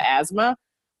because we have asthma.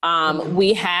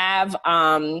 We have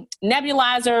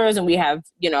nebulizers and we have,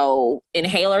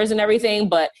 inhalers and everything.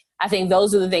 But I think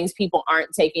those are the things people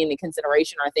aren't taking into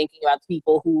consideration or thinking about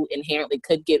people who inherently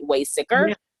could get way sicker.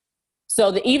 Yeah.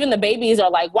 So even the babies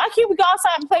are like, why can't we go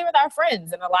outside and play with our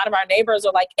friends? And a lot of our neighbors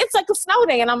are like, it's like a snow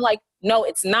day. And I'm like, no,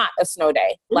 it's not a snow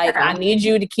day. Like, I need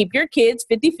you to keep your kids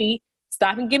 50 feet.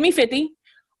 Stop and give me 50.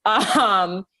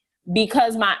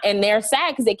 Because and they're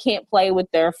sad because they can't play with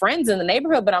their friends in the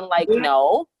neighborhood. But I'm like,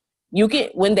 no, you can,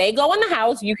 when they go in the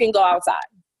house, you can go outside.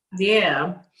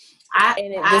 Yeah.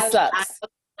 And it just sucks.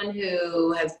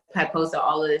 Who had posted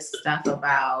all of this stuff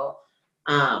about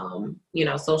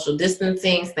social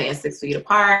distancing, staying 6 feet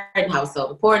apart, and how it's so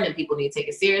important and people need to take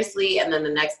it seriously. And then the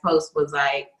next post was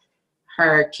like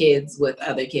her kids with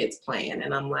other kids playing,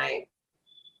 and I'm like,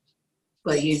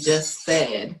 but you just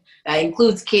said that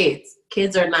includes kids.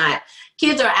 Kids are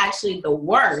actually the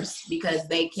worst because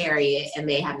they carry it and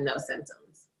they have no symptoms.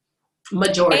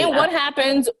 Majority. And what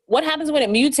happens when it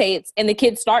mutates and the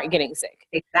kids start getting sick?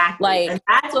 Exactly. And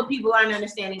that's what people aren't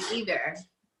understanding either.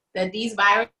 That these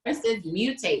viruses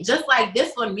mutate. Just like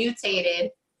this one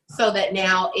mutated so that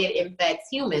now it infects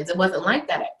humans. It wasn't like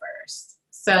that at first.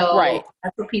 So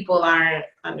that's what people aren't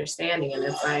understanding. And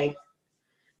it's like,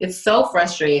 it's so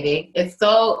frustrating. It's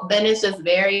just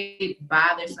very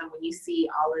bothersome when you see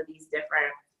all of these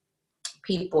different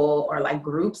people or like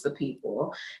groups of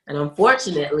people, and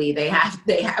unfortunately they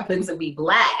happen to be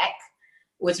Black,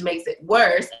 which makes it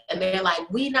worse. And they're like,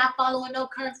 we not following no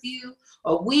curfew,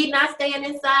 or we not staying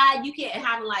inside. You can't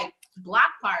have like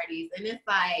block parties. And it's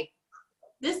like,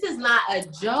 this is not a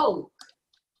joke.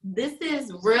 This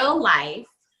is real life,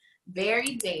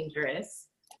 very dangerous.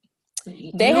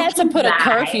 They had to put a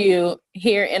curfew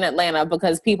here in Atlanta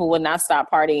because people would not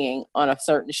stop partying on a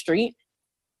certain street.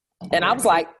 And I was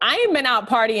like, I ain't been out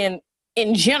partying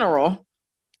in general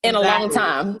in a long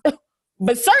time,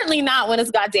 but certainly not when it's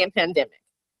goddamn pandemic.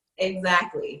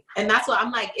 Exactly. And that's what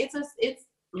I'm like, it's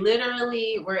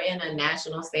literally, we're in a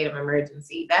national state of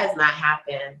emergency. That has not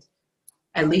happened,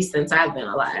 at least since I've been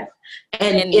alive.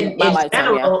 And in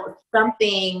general,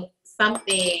 something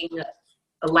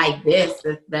like this,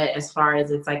 that as far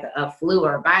as it's like a flu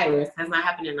or a virus, has not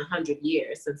happened in 100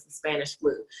 years since the Spanish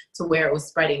flu, to where it was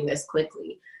spreading this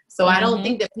quickly. So I don't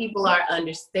think that people are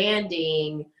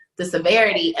understanding the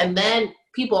severity. And then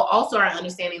people also are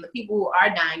understanding the people who are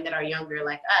dying that are younger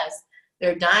like us,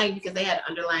 they're dying because they had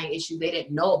underlying issues they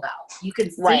didn't know about. You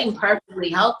can seem perfectly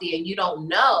healthy and you don't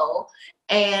know.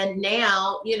 And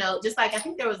now, just like I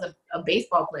think there was a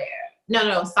baseball player,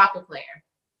 soccer player.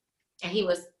 And he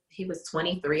was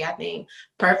 23, I think,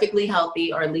 perfectly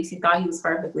healthy, or at least he thought he was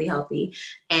perfectly healthy.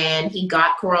 And he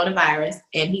got coronavirus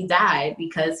and he died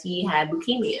because he had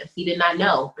leukemia. He did not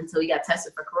know until he got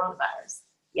tested for coronavirus.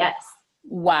 Yes.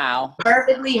 Wow.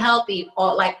 Perfectly healthy,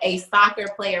 or like a soccer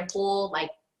player, full, like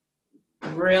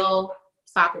real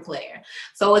soccer player.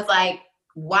 So it's like,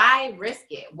 why risk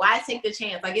it? Why take the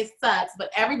chance? Like, it sucks, but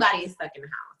everybody is stuck in the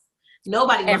house.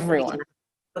 Nobody wants to be in the house.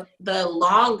 But the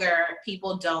longer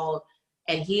people don't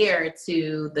adhere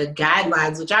to the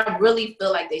guidelines, which I really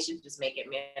feel like they should just make it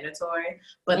mandatory,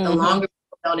 but the longer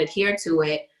people don't adhere to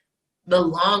it, the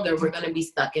longer we're going to be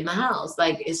stuck in the house.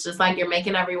 Like, it's just like you're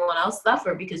making everyone else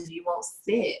suffer because you won't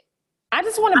sit. I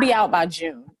just want to be out by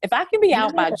June. If I can be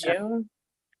out by June,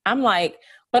 I'm like,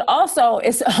 but also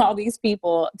it's all these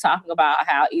people talking about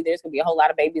how either there's going to be a whole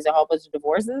lot of babies or a whole bunch of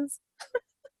divorces.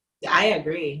 I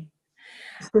agree.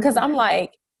 Because I'm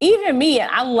like, even me,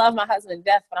 and I love my husband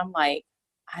to death, but I'm like,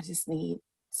 I just need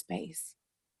space.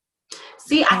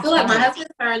 See, I feel like my husband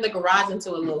turned the garage into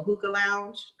a little hookah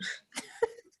lounge.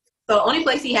 So the only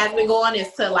place he has been going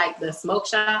is to like the smoke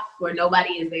shop where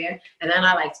nobody is there. And then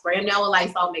I like spray him down with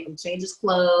Lysol, make him change his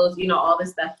clothes, you know, all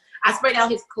this stuff. I sprayed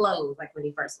out his clothes like when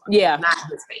he first went. Yeah. Not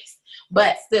his face.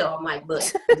 But still, I'm like, look,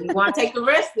 if you want to take the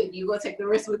risk, then you go take the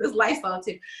risk with this Lysol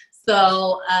too.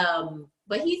 So,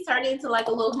 but he's turned into like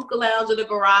a little hookah lounge in the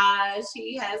garage.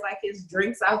 He has like his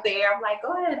drinks out there. I'm like,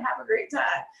 go ahead, have a great time.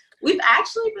 We've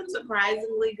actually been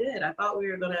surprisingly good. I thought we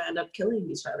were going to end up killing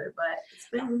each other, but it's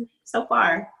been so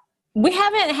far. We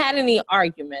haven't had any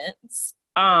arguments,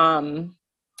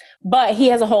 but he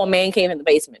has a whole man cave in the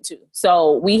basement too.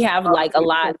 So we have like a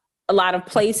lot of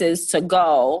places to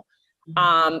go.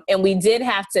 And we did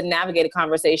have to navigate a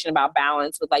conversation about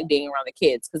balance with like being around the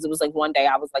kids. Cause it was like one day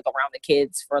I was like around the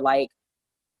kids for like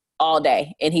all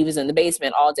day and he was in the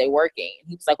basement all day working. And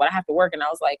he was like, well, I have to work. And I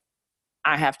was like,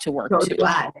 I have to work too.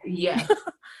 Yeah.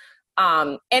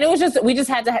 And it was just, we just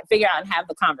had to figure out and have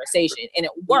the conversation, and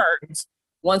it worked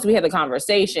once we had the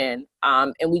conversation.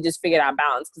 And we just figured out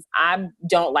balance, because I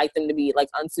don't like them to be like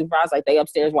unsupervised, like they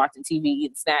upstairs watching TV,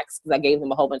 eating snacks, because I gave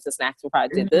them a whole bunch of snacks before I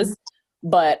did this.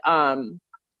 But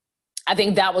I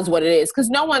think that was what it is, because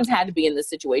no one's had to be in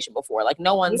this situation before. Like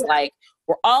no one's like,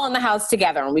 we're all in the house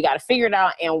together and we got to figure it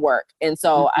out and work. And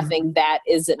so I think that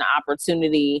is an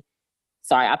opportunity.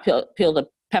 Sorry, I peeled a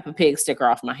Peppa Pig sticker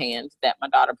off my hand that my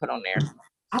daughter put on there.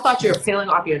 I thought you were peeling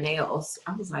off your nails.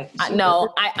 I was like,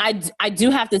 no, I do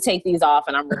have to take these off,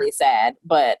 and I'm really sad.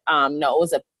 But no, it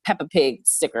was a Peppa Pig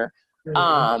sticker.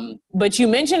 But you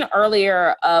mentioned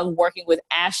earlier of working with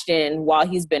Ashton while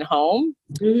he's been home,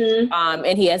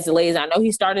 and he has delays. I know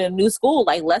he started a new school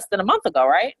like less than a month ago,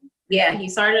 right? Yeah, he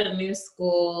started a new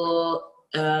school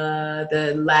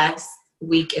the last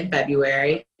week in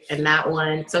February, and that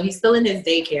one. So he's still in his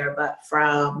daycare, but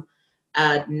from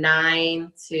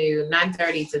 9 to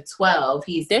 9:30 to 12,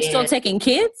 they're still taking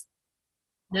kids.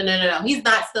 No. He's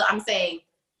not still. I'm saying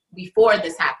before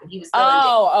this happened, he was still.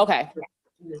 Oh, okay.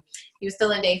 Yeah. He was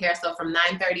still in daycare. So from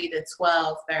 9:30 to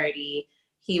 12:30,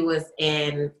 he was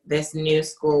in this new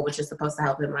school, which is supposed to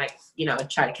help him, like, you know,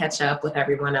 try to catch up with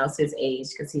everyone else his age,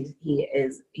 because he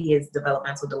has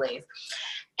developmental delays.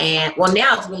 And well,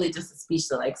 now it's really just a speech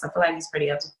delay, because I feel like he's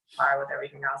pretty up to par with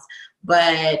everything else.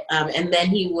 But and then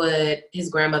his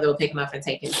grandmother would pick him up and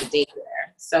take him to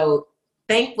daycare. So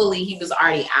thankfully, he was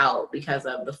already out because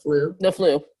of the flu. The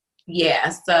flu. Yeah.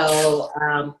 So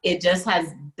it just has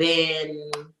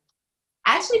been.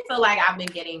 I actually feel like I've been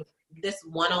getting this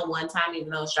one-on-one time, even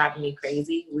though it's driving me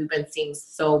crazy. We've been seeing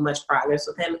so much progress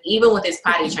with him, even with his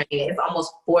potty training. It's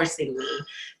almost forcing me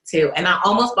to. And I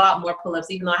almost bought more pull-ups,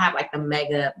 even though I have like the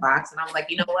mega box. And I was like,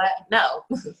 you know what? No,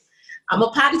 I'm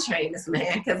gonna potty train this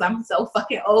man, because I'm so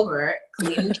fucking over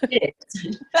cleaning shit.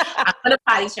 I'm gonna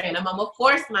potty train him. I'm gonna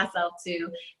force myself to.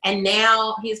 And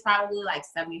now he's probably like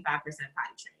 75% potty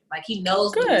trained. Like he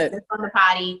knows when he sits on the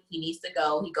potty, he needs to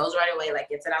go. He goes right away, like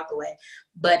gets it out the way.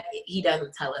 But he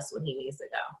doesn't tell us when he needs to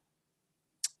go.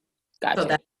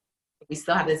 Gotcha. So we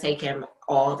still have to take him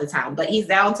all the time. But he's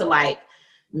down to like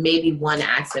maybe one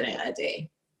accident a day.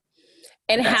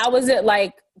 And how is it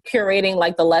like curating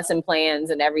like the lesson plans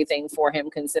and everything for him,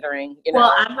 considering, you know?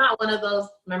 Well, I'm not one of those.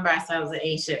 Remember, I said I was an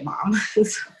ancient mom.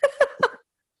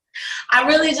 I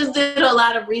really just did a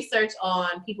lot of research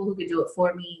on people who could do it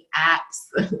for me,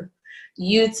 apps,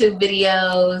 YouTube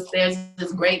videos. There's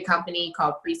this great company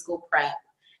called Preschool Prep,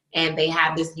 and they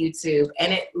have this YouTube,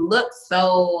 and it looks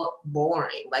so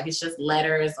boring. Like it's just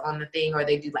letters on the thing, or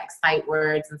they do like sight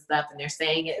words and stuff, and they're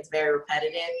saying it. It's very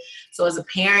repetitive. So as a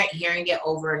parent, hearing it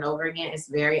over and over again is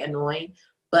very annoying.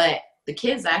 But the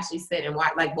kids actually sit and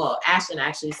watch. Like, well, Ashton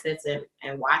actually sits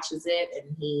and watches it,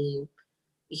 and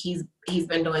he's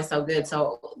been doing so good.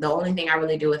 So the only thing I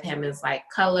really do with him is like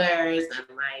colors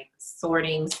and like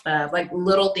sorting stuff, like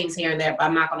little things here and there. But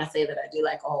I'm not gonna say that I do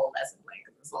like a whole lesson plan,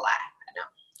 because it's a lot.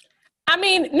 I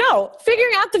mean, no,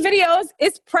 figuring out the videos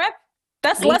is prep.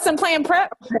 That's lesson plan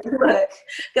prep.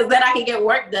 Because then I can get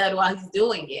work done while he's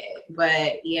doing it.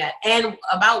 But yeah, and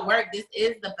about work, this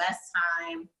is the best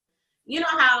time. You know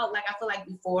how, like, I feel like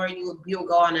before you would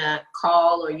go on a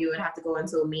call or you would have to go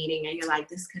into a meeting and you're like,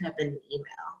 this could have been an email.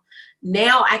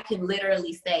 Now I can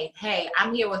literally say, hey,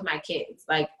 I'm here with my kids.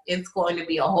 Like, it's going to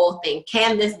be a whole thing.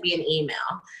 Can this be an email?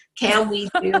 Can we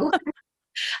do?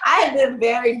 I have been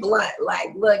very blunt. Like,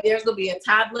 look, there's going to be a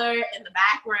toddler in the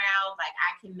background. Like,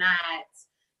 I cannot,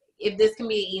 if this can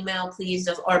be an email, please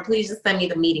just send me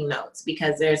the meeting notes,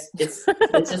 because it's just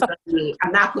going to be,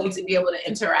 I'm not going to be able to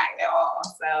interact at all.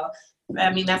 So,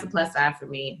 I mean, that's a plus side for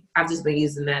me. I've just been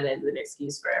using that as an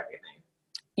excuse for everything.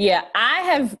 Yeah,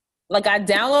 I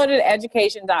downloaded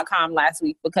education.com last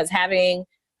week because having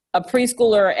a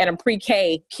preschooler and a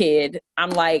pre-K kid,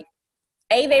 I'm like,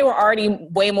 they were already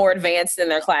way more advanced in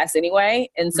their class anyway.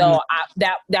 And so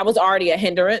that was already a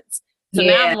hindrance. So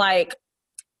now I'm like,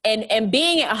 and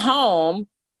being at home,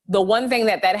 the one thing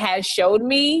that has showed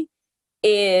me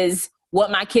is what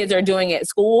my kids are doing at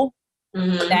school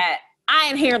that I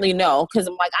inherently know, because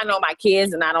I'm like, I know my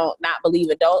kids and I don't not believe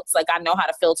adults. Like, I know how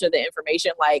to filter the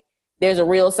information. Like, there's a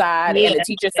real side and a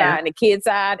teacher side and a kid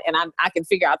side, and I can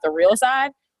figure out the real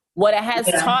side. What it has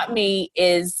taught me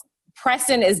is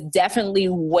Preston is definitely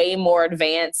way more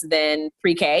advanced than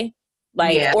pre-K,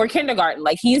 or kindergarten.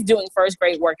 Like, he's doing first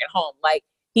grade work at home. Like,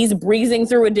 he's breezing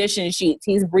through addition sheets.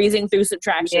 He's breezing through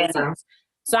subtraction sheets.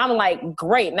 So I'm like,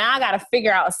 great. Now I got to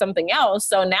figure out something else.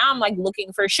 So now I'm like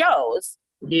looking for shows.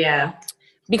 Yeah.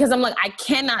 Because I'm like, I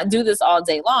cannot do this all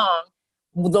day long.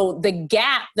 The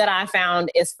gap that I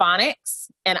found is phonics,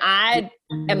 and I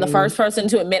am the first person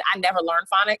to admit I never learned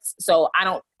phonics. So I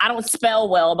don't spell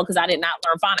well because I did not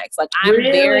learn phonics. Like,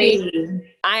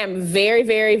 I am very,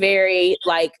 very, very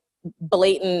like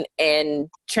blatant and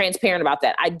transparent about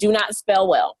that. I do not spell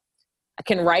well. I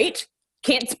can write,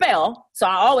 can't spell. So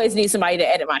I always need somebody to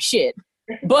edit my shit.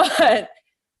 But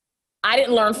I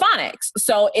didn't learn phonics.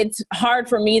 So it's hard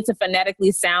for me to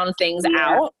phonetically sound things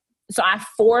out. So I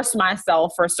force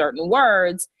myself for certain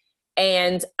words,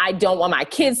 and I don't want my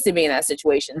kids to be in that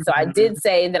situation. So I did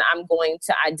say that I'm going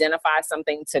to identify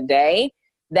something today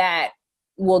that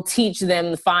will teach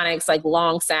them the phonics, like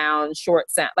long sound, short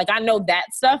sound. Like, I know that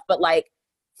stuff, but like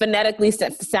phonetically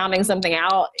sounding something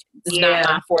out is not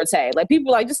my forte. Like,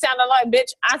 people like, just sound like,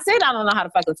 bitch, I said I don't know how to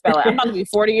fucking spell it. I'm about to be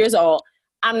 40 years old.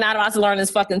 I'm not about to learn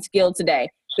this fucking skill today.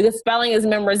 Because spelling is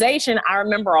memorization. I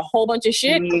remember a whole bunch of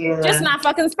shit, just not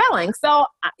fucking spelling. So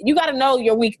you got to know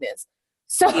your weakness.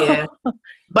 So,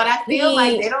 but I feel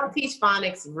like they don't teach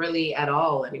phonics really at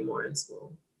all anymore in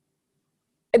school.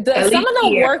 Some of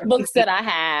the workbooks that I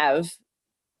have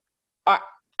are,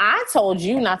 I told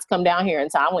you not to come down here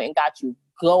until I went and got you.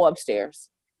 Go upstairs.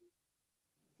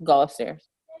 Go upstairs.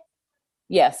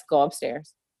 Yes, go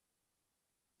upstairs.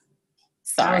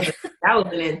 Sorry. That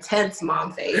was an intense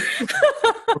mom face.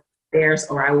 Upstairs,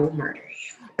 or I will murder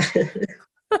you.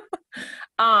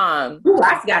 Ooh,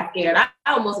 I got scared. I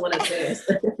almost went upstairs.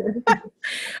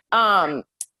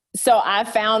 So I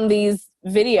found these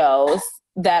videos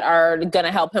that are going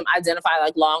to help him identify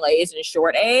like long A's and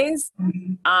short A's,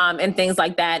 and things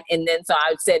like that. And then, so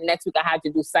I said next week I have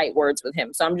to do sight words with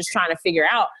him. So I'm just trying to figure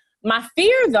out. My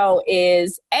fear though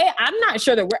is, I'm not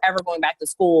sure that we're ever going back to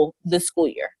school this school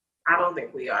year. I don't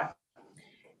think we are.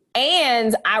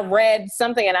 And I read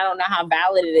something, and I don't know how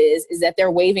valid it is that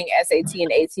they're waiving SAT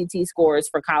and ACT scores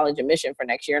for college admission for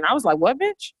next year. And I was like, what,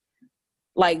 bitch?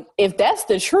 Like, if that's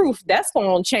the truth, that's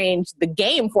going to change the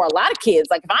game for a lot of kids.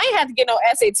 Like, if I ain't have to get no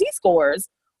SAT scores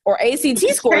or ACT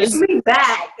scores. Take me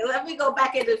back. Let me go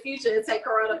back in the future and take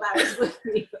coronavirus with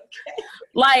me. Okay?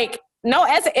 Like, no,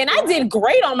 and I did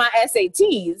great on my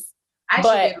SATs. I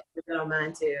should be good on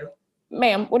mine too.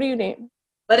 Ma'am, what do you need?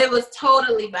 But it was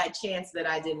totally by chance that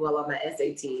I did well on my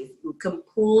SATs.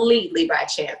 Completely by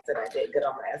chance that I did good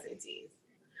on my SATs.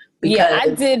 Yeah,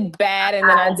 I did bad and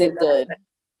then I did good.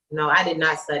 No, I did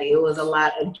not study. It was a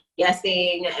lot of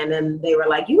guessing. And then they were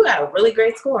like, you got a really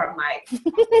great score. I'm like,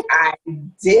 I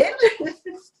did?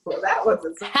 Well, that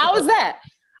wasn't so How is that?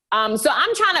 So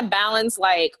I'm trying to balance,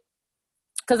 like,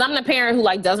 because I'm the parent who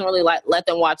like doesn't really like let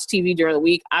them watch TV during the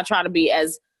week. I try to be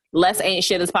as less ain't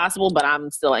shit as possible, but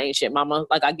I'm still ain't shit mama.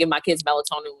 Like, I give my kids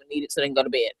melatonin when needed so they can go to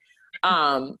bed.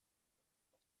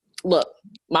 Look,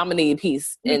 mama need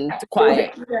peace and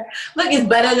quiet. Look, it's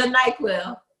better than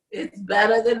NyQuil. It's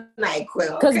better than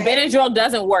NyQuil. Because Benadryl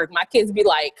doesn't work. My kids be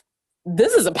like,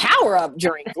 this is a power-up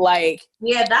drink. Like,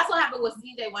 yeah, that's what happened with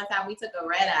CJ one time. We took a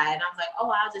red eye, and I was like, oh,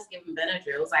 I'll just give him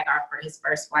Benadryl. It was like his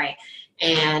first flight,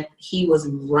 and he was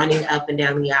running up and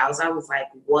down the aisles. I was like,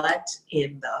 what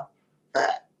in the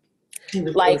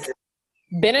fuck? Like,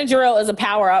 Benadryl is a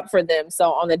power-up for them.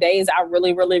 So on the days I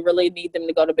really, really, really need them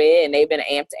to go to bed and they've been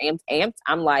amped,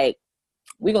 I'm like,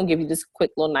 we're going to give you this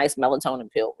quick little nice melatonin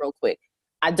pill real quick.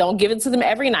 I don't give it to them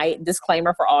every night.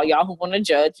 Disclaimer for all y'all who want to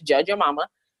judge your mama.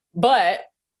 But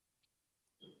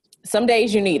some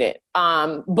days you need it.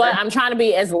 But I'm trying to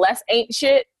be as less ain't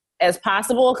shit as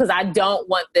possible because I don't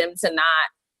want them to not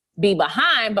be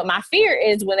behind. But my fear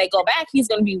is when they go back, he's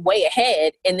going to be way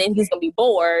ahead and then he's going to be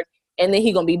bored and then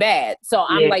he's going to be bad. So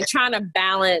I'm like trying to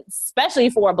balance, especially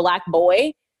for a Black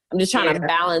boy, I'm just trying to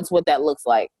balance what that looks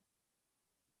like.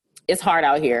 It's hard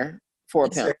out here for a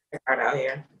pimp. It's hard out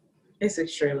here. It's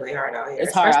extremely hard out here.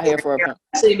 It's hard out here for a pimp.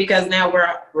 Especially because now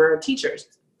we're teachers,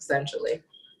 essentially.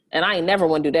 And I ain't never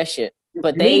want to do that shit.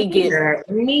 But they get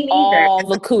all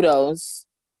the kudos.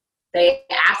 They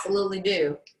absolutely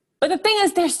do. But the thing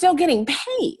is, they're still getting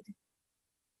paid.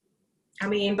 I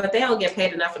mean, but they don't get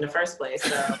paid enough in the first place,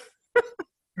 so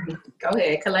go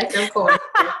ahead, collect them coins.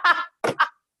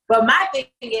 But my thing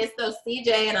is, so CJ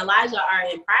and Elijah are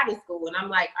in private school, and I'm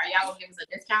like, are y'all gonna give us a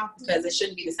discount? Because it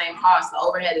shouldn't be the same cost. The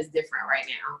overhead is different right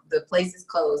now. The place is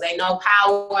closed. Ain't no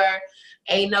power,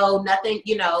 ain't no nothing,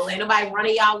 ain't nobody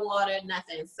running y'all water,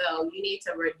 nothing. So you need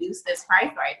to reduce this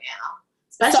price right now.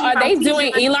 Especially so are they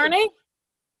doing e-learning?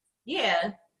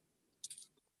 Yeah.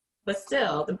 But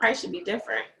still, the price should be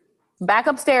different. Back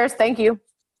upstairs, thank you.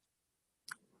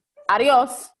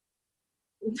 Adios.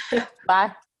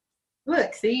 Bye.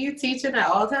 Look, see, you teaching at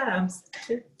all times.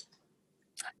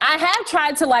 I have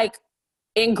tried to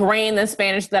ingrain the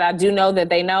Spanish that I do know that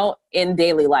they know in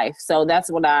daily life. So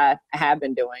that's what I have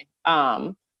been doing.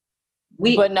 But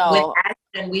no. With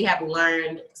Ashton, we have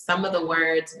learned some of the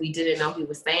words we didn't know he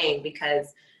was saying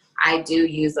because I do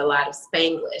use a lot of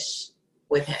Spanglish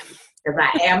with him because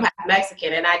I am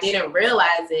Mexican and I didn't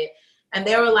realize it. And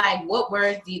they were like, what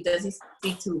words does he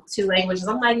speak two languages?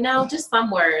 I'm like, no, just some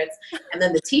words. And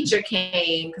then the teacher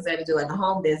came because they had to do a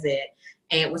home visit,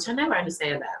 and which I never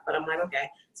understand that, but I'm like, okay.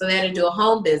 So they had to do a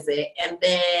home visit, and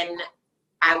then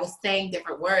I was saying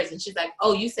different words, and she's like,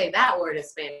 oh, you say that word in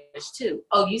Spanish too.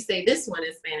 Oh, you say this one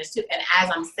in Spanish too. And as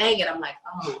I'm saying it, I'm like,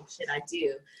 oh, shit, I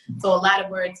do. So a lot of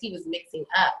words he was mixing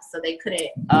up, so they couldn't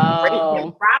rate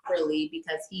him properly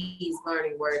because he's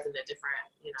learning words in a different,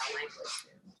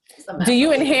 language. Do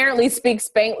you inherently speak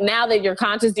Spanglish now that you're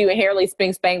conscious? Do you inherently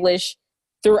speak Spanglish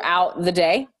throughout the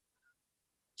day?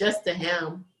 Just to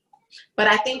him. But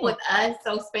I think with us,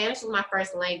 so Spanish was my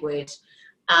first language.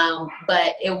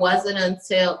 But it wasn't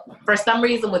until, for some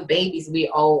reason with babies, in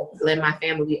my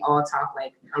family, we all talk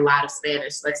a lot of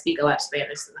Spanish, speak a lot of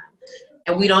Spanish to them.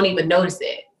 And we don't even notice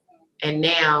it. And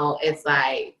now it's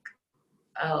like,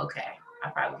 oh, okay, I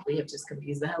probably have just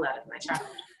confused the hell out of my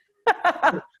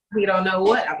child. We don't know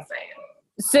what I'm saying.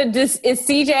 So is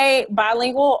CJ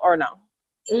bilingual or no?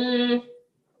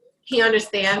 He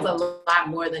understands a lot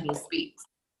more than he speaks,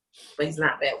 but he's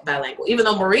not bilingual. Even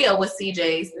though Maria was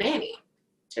CJ's nanny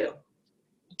too.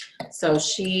 So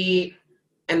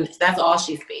and that's all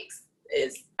she speaks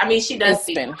she does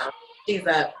speak.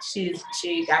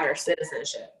 She got her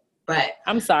citizenship, but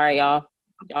I'm sorry, y'all.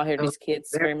 Y'all hear these kids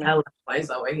screaming? Noise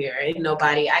over here. Ain't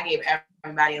nobody. I gave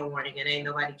everybody a warning, and ain't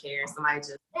nobody cares.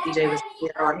 DJ was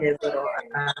on his little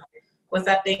what's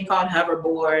that thing called,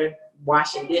 hoverboard,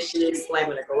 washing dishes,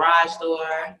 slamming the garage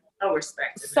door. No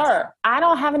respect, sir. I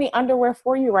don't have any underwear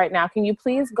for you right now. Can you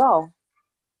please go?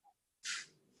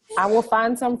 I will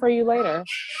find some for you later.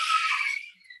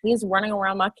 He's running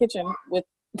around my kitchen with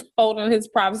holding his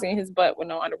privacy in his butt with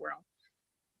no underwear on.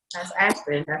 That's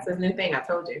Ashton. That's his new thing. I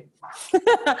told you.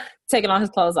 Taking all his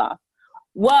clothes off.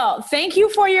 Well, thank you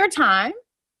for your time.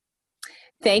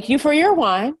 Thank you for your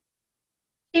wine.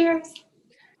 Cheers.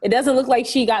 It doesn't look like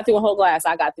she got through a whole glass.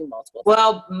 I got through multiple.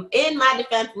 Well, in my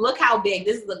defense, look how big.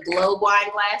 This is a globe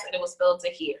wine glass, and it was filled to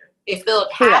here. It filled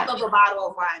half of a bottle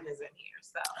of wine is in here.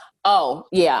 So. Oh,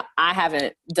 yeah. I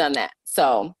haven't done that.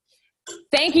 So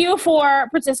thank you for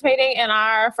participating in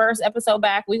our first episode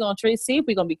back. We're going to see if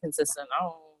we're going to be consistent.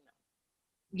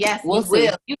 Yes, we'll see.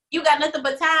 You got nothing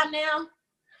but time now?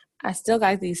 I still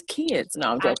got these kids. No,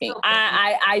 I'm joking.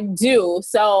 I do.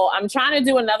 So I'm trying to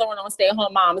do another one on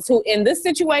stay-at-home moms who, in this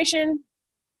situation,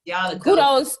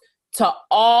 kudos to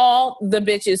all the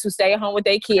bitches who stay at home with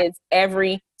their kids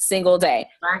every single day.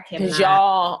 Because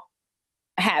y'all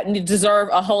deserve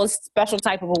a whole special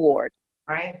type of award.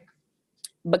 Right.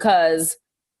 Because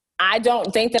I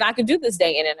don't think that I could do this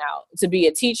day in and out, to be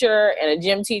a teacher and a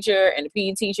gym teacher and a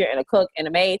PE teacher and a cook and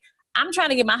a maid. I'm trying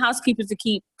to get my housekeepers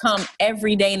to come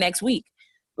every day next week.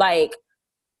 Like,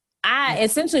 I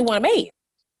essentially want a maid.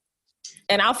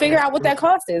 And I'll figure out what that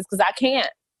cost is, because I can't.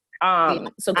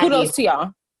 So kudos to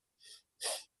y'all.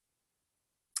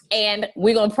 And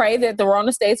we're going to pray that the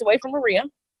Rona stays away from Maria.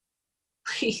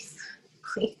 Please.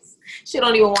 She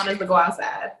don't even want us to go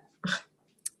outside.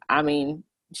 I mean,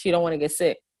 she don't want to get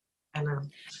sick. I know.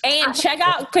 And check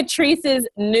out Catrice's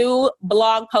new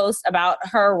blog post about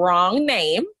her wrong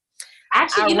name.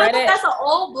 Actually, that's an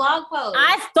old blog post.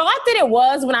 I thought that it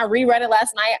was when I reread it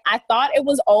last night. I thought it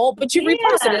was old, but you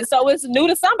reposted it, so it's new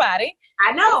to somebody.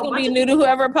 I know. It'll be new to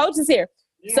whoever posts here.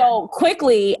 Yeah. So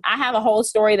quickly, I have a whole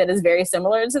story that is very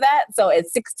similar to that. So at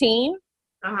 16,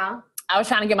 I was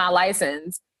trying to get my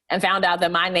license and found out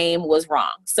that my name was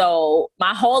wrong. So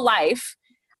my whole life,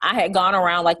 I had gone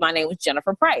around like my name was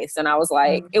Jennifer Price. And I was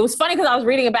like, it was funny because I was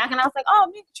reading it back and I was like, oh,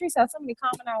 me and Catrice have so many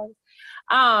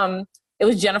commonalities. It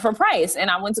was Jennifer Price.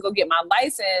 And I went to go get my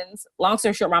license. Long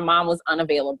story short, my mom was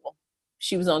unavailable.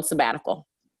 She was on sabbatical.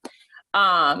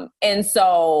 And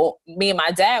so me and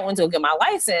my dad went to go get my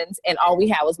license, and all we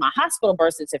had was my hospital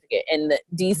birth certificate. And the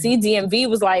DC DMV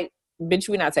was like, bitch,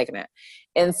 we're not taking that.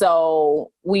 And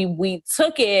so we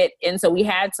took it. And so we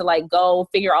had to like go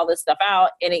figure all this stuff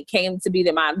out. And it came to be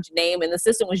that my name in the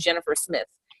system was Jennifer Smith.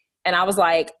 And I was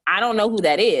like, I don't know who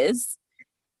that is.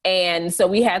 And so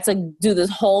we had to do this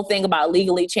whole thing about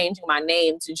legally changing my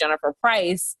name to Jennifer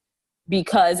Price,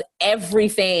 because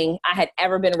everything I had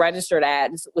ever been registered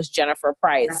as was Jennifer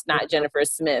Price, not Jennifer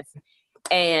Smith.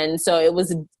 And so it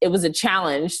was a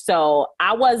challenge. So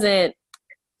I wasn't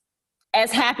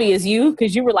as happy as you,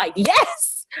 because you were like,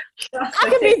 yes, I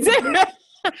can be different.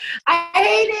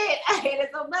 I hate it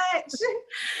so much.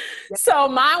 So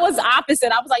mine was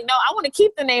opposite. I was like, no, I want to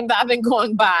keep the name that I've been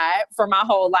going by for my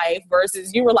whole life,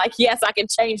 versus you were like, yes, I can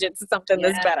change it to something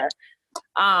that's better.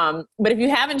 But if you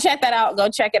haven't checked that out, go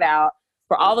check it out.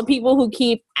 For all the people who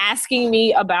keep asking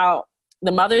me about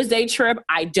the Mother's Day trip,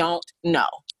 I don't know.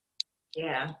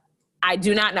 Yeah. I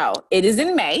do not know. It is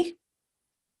in May.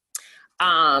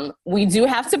 We do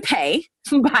have to pay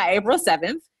by April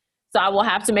 7th. So I will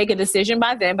have to make a decision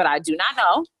by then, but I do not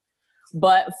know.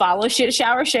 But follow Shit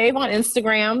Shower Shave on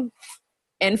Instagram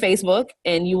and Facebook,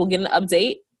 and you will get an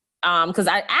update. Because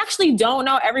I actually don't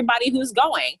know everybody who's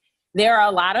going. There are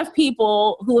a lot of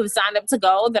people who have signed up to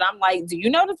go that I'm like, do you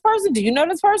know this person? Do you know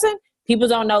this person? People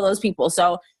don't know those people.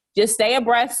 So just stay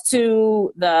abreast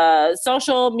to the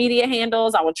social media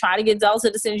handles. I will try to get Delta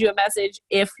to send you a message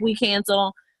if we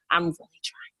cancel. I'm really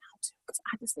trying not to, because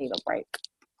I just need a break.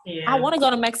 Yeah. I want to go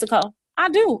to Mexico. I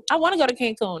do. I want to go to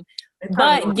Cancun.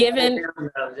 But given,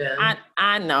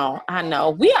 I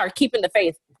know. We are keeping the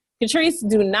faith. Catrice,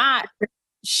 do not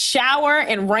shower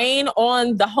and rain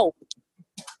on the hope.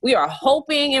 We are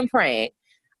hoping and praying.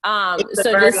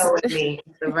 The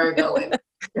Virgo with me.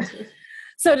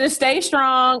 So just stay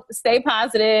strong, stay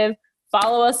positive.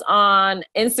 Follow us on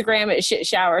Instagram at Shit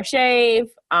Shower Shave.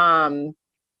 And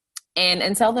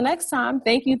until the next time,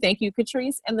 thank you,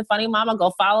 Catrice and the Funny Mama.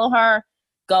 Go follow her.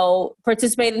 Go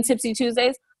participate in Tipsy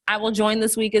Tuesdays. I will join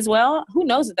this week as well. Who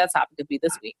knows what that topic could be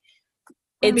this week?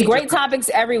 It's great topics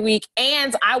every week.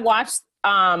 And I watched,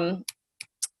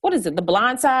 what is it? The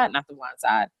Blind Side? Not The Blind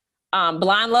Side.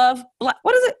 Blind Love? What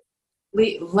is it?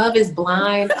 Love is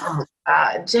Blind. Oh,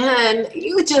 Jen,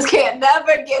 you just can't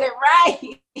never get it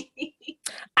right.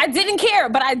 I didn't care,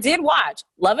 but I did watch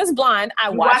Love is Blind. I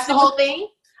watched the whole thing?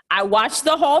 I watched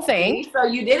the whole thing. So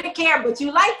you didn't care, but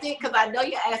you liked it, because I know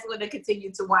your ass would have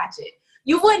continued to watch it.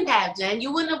 You wouldn't have, Jen.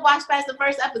 You wouldn't have watched past the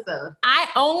first episode. I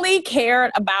only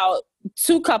cared about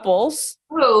two couples.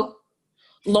 Who?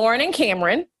 Lauren and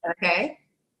Cameron. Okay.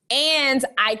 And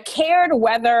I cared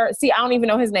whether, I don't even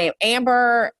know his name.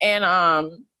 Amber and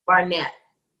Barnett.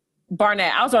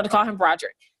 I was about to call him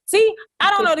Broderick. See, I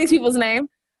don't know these people's name.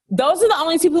 Those are the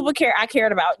only two people I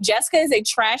cared about. Jessica is a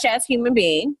trash ass human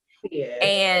being. Yeah.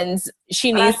 And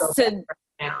she needs to.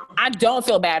 I don't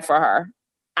feel bad for her.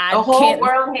 The whole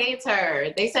world hates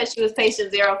her. They said she was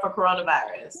patient zero for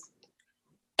coronavirus.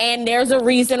 And there's a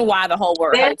reason why the whole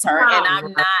world hates her.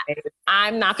 And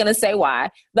I'm not going to say why.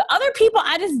 The other people,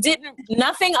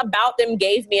 nothing about them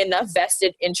gave me enough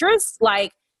vested interest.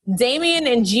 Like Damien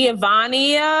and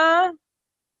Giannini.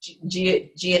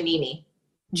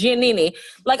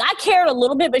 Like, I cared a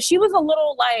little bit, but she was a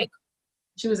little like.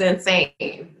 She was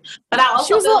insane. But I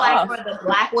also feel like for the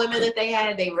Black women that they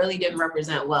had, they really didn't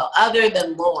represent well, other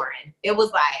than Lauren. It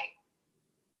was like.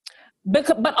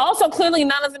 But also clearly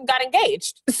none of them got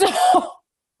engaged. So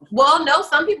Well, no,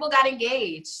 some people got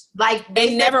engaged. Like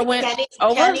they never went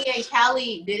over. Kenny and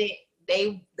Kelly didn't.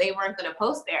 They weren't going to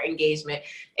post their engagement.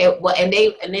 And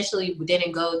they initially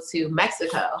didn't go to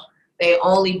Mexico. They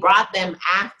only brought them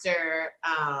after.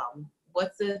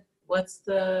 What's the?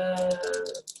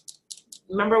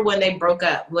 Remember when they broke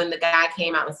up? When the guy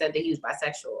came out and said that he was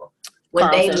bisexual. When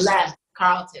Carlton. they left,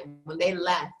 Carlton. When they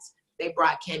left, they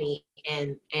brought Kenny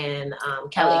and Kelly.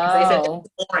 They said they were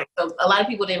boring. So a lot of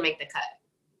people didn't make the cut.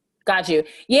 Got you.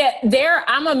 Yeah,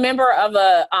 I'm a member of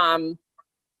a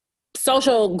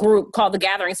social group called The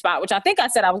Gathering Spot, which I think I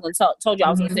said I was going to told you I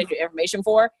was going to send you information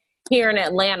for here in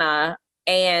Atlanta.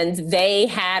 And they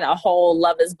had a whole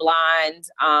Love is Blind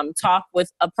talk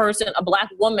with a Black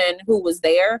woman who was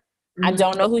there. I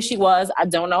don't know who she was. I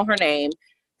don't know her name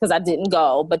because I didn't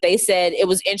go. But they said it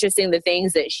was interesting the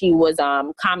things that she was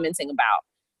commenting about.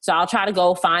 So I'll try to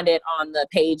go find it on the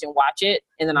page and watch it.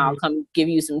 And then I'll come give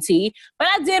you some tea. But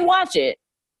I did watch it.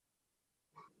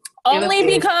 Only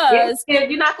because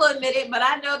you're not going to admit it, but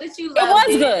I know that you loved it. It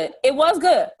was good. It was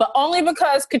good. But only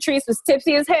because Catrice was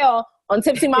tipsy as hell on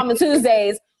Tipsy Mama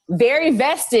Tuesdays, very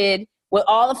vested with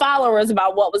all the followers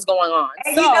about what was going on.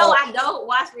 And so, I don't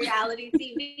watch reality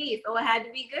TV, so it had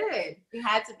to be good. It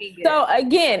had to be good. So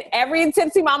again, every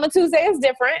Tipsy Mama Tuesday is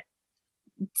different.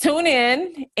 Tune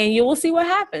in and you will see what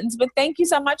happens. But thank you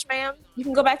so much, ma'am. You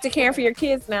can go back to caring for your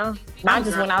kids now. Mine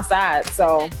just went outside,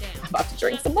 so I'm about to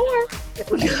drink some more.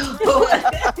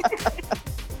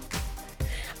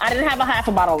 I didn't have a half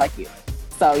a bottle like you.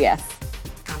 So yes.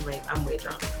 I'm way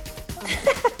drunk.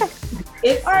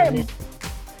 It's all right.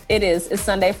 It is. It's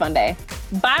Sunday Fun Day.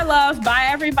 Bye, love. Bye,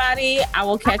 everybody. I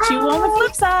will catch you on the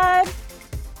flip side.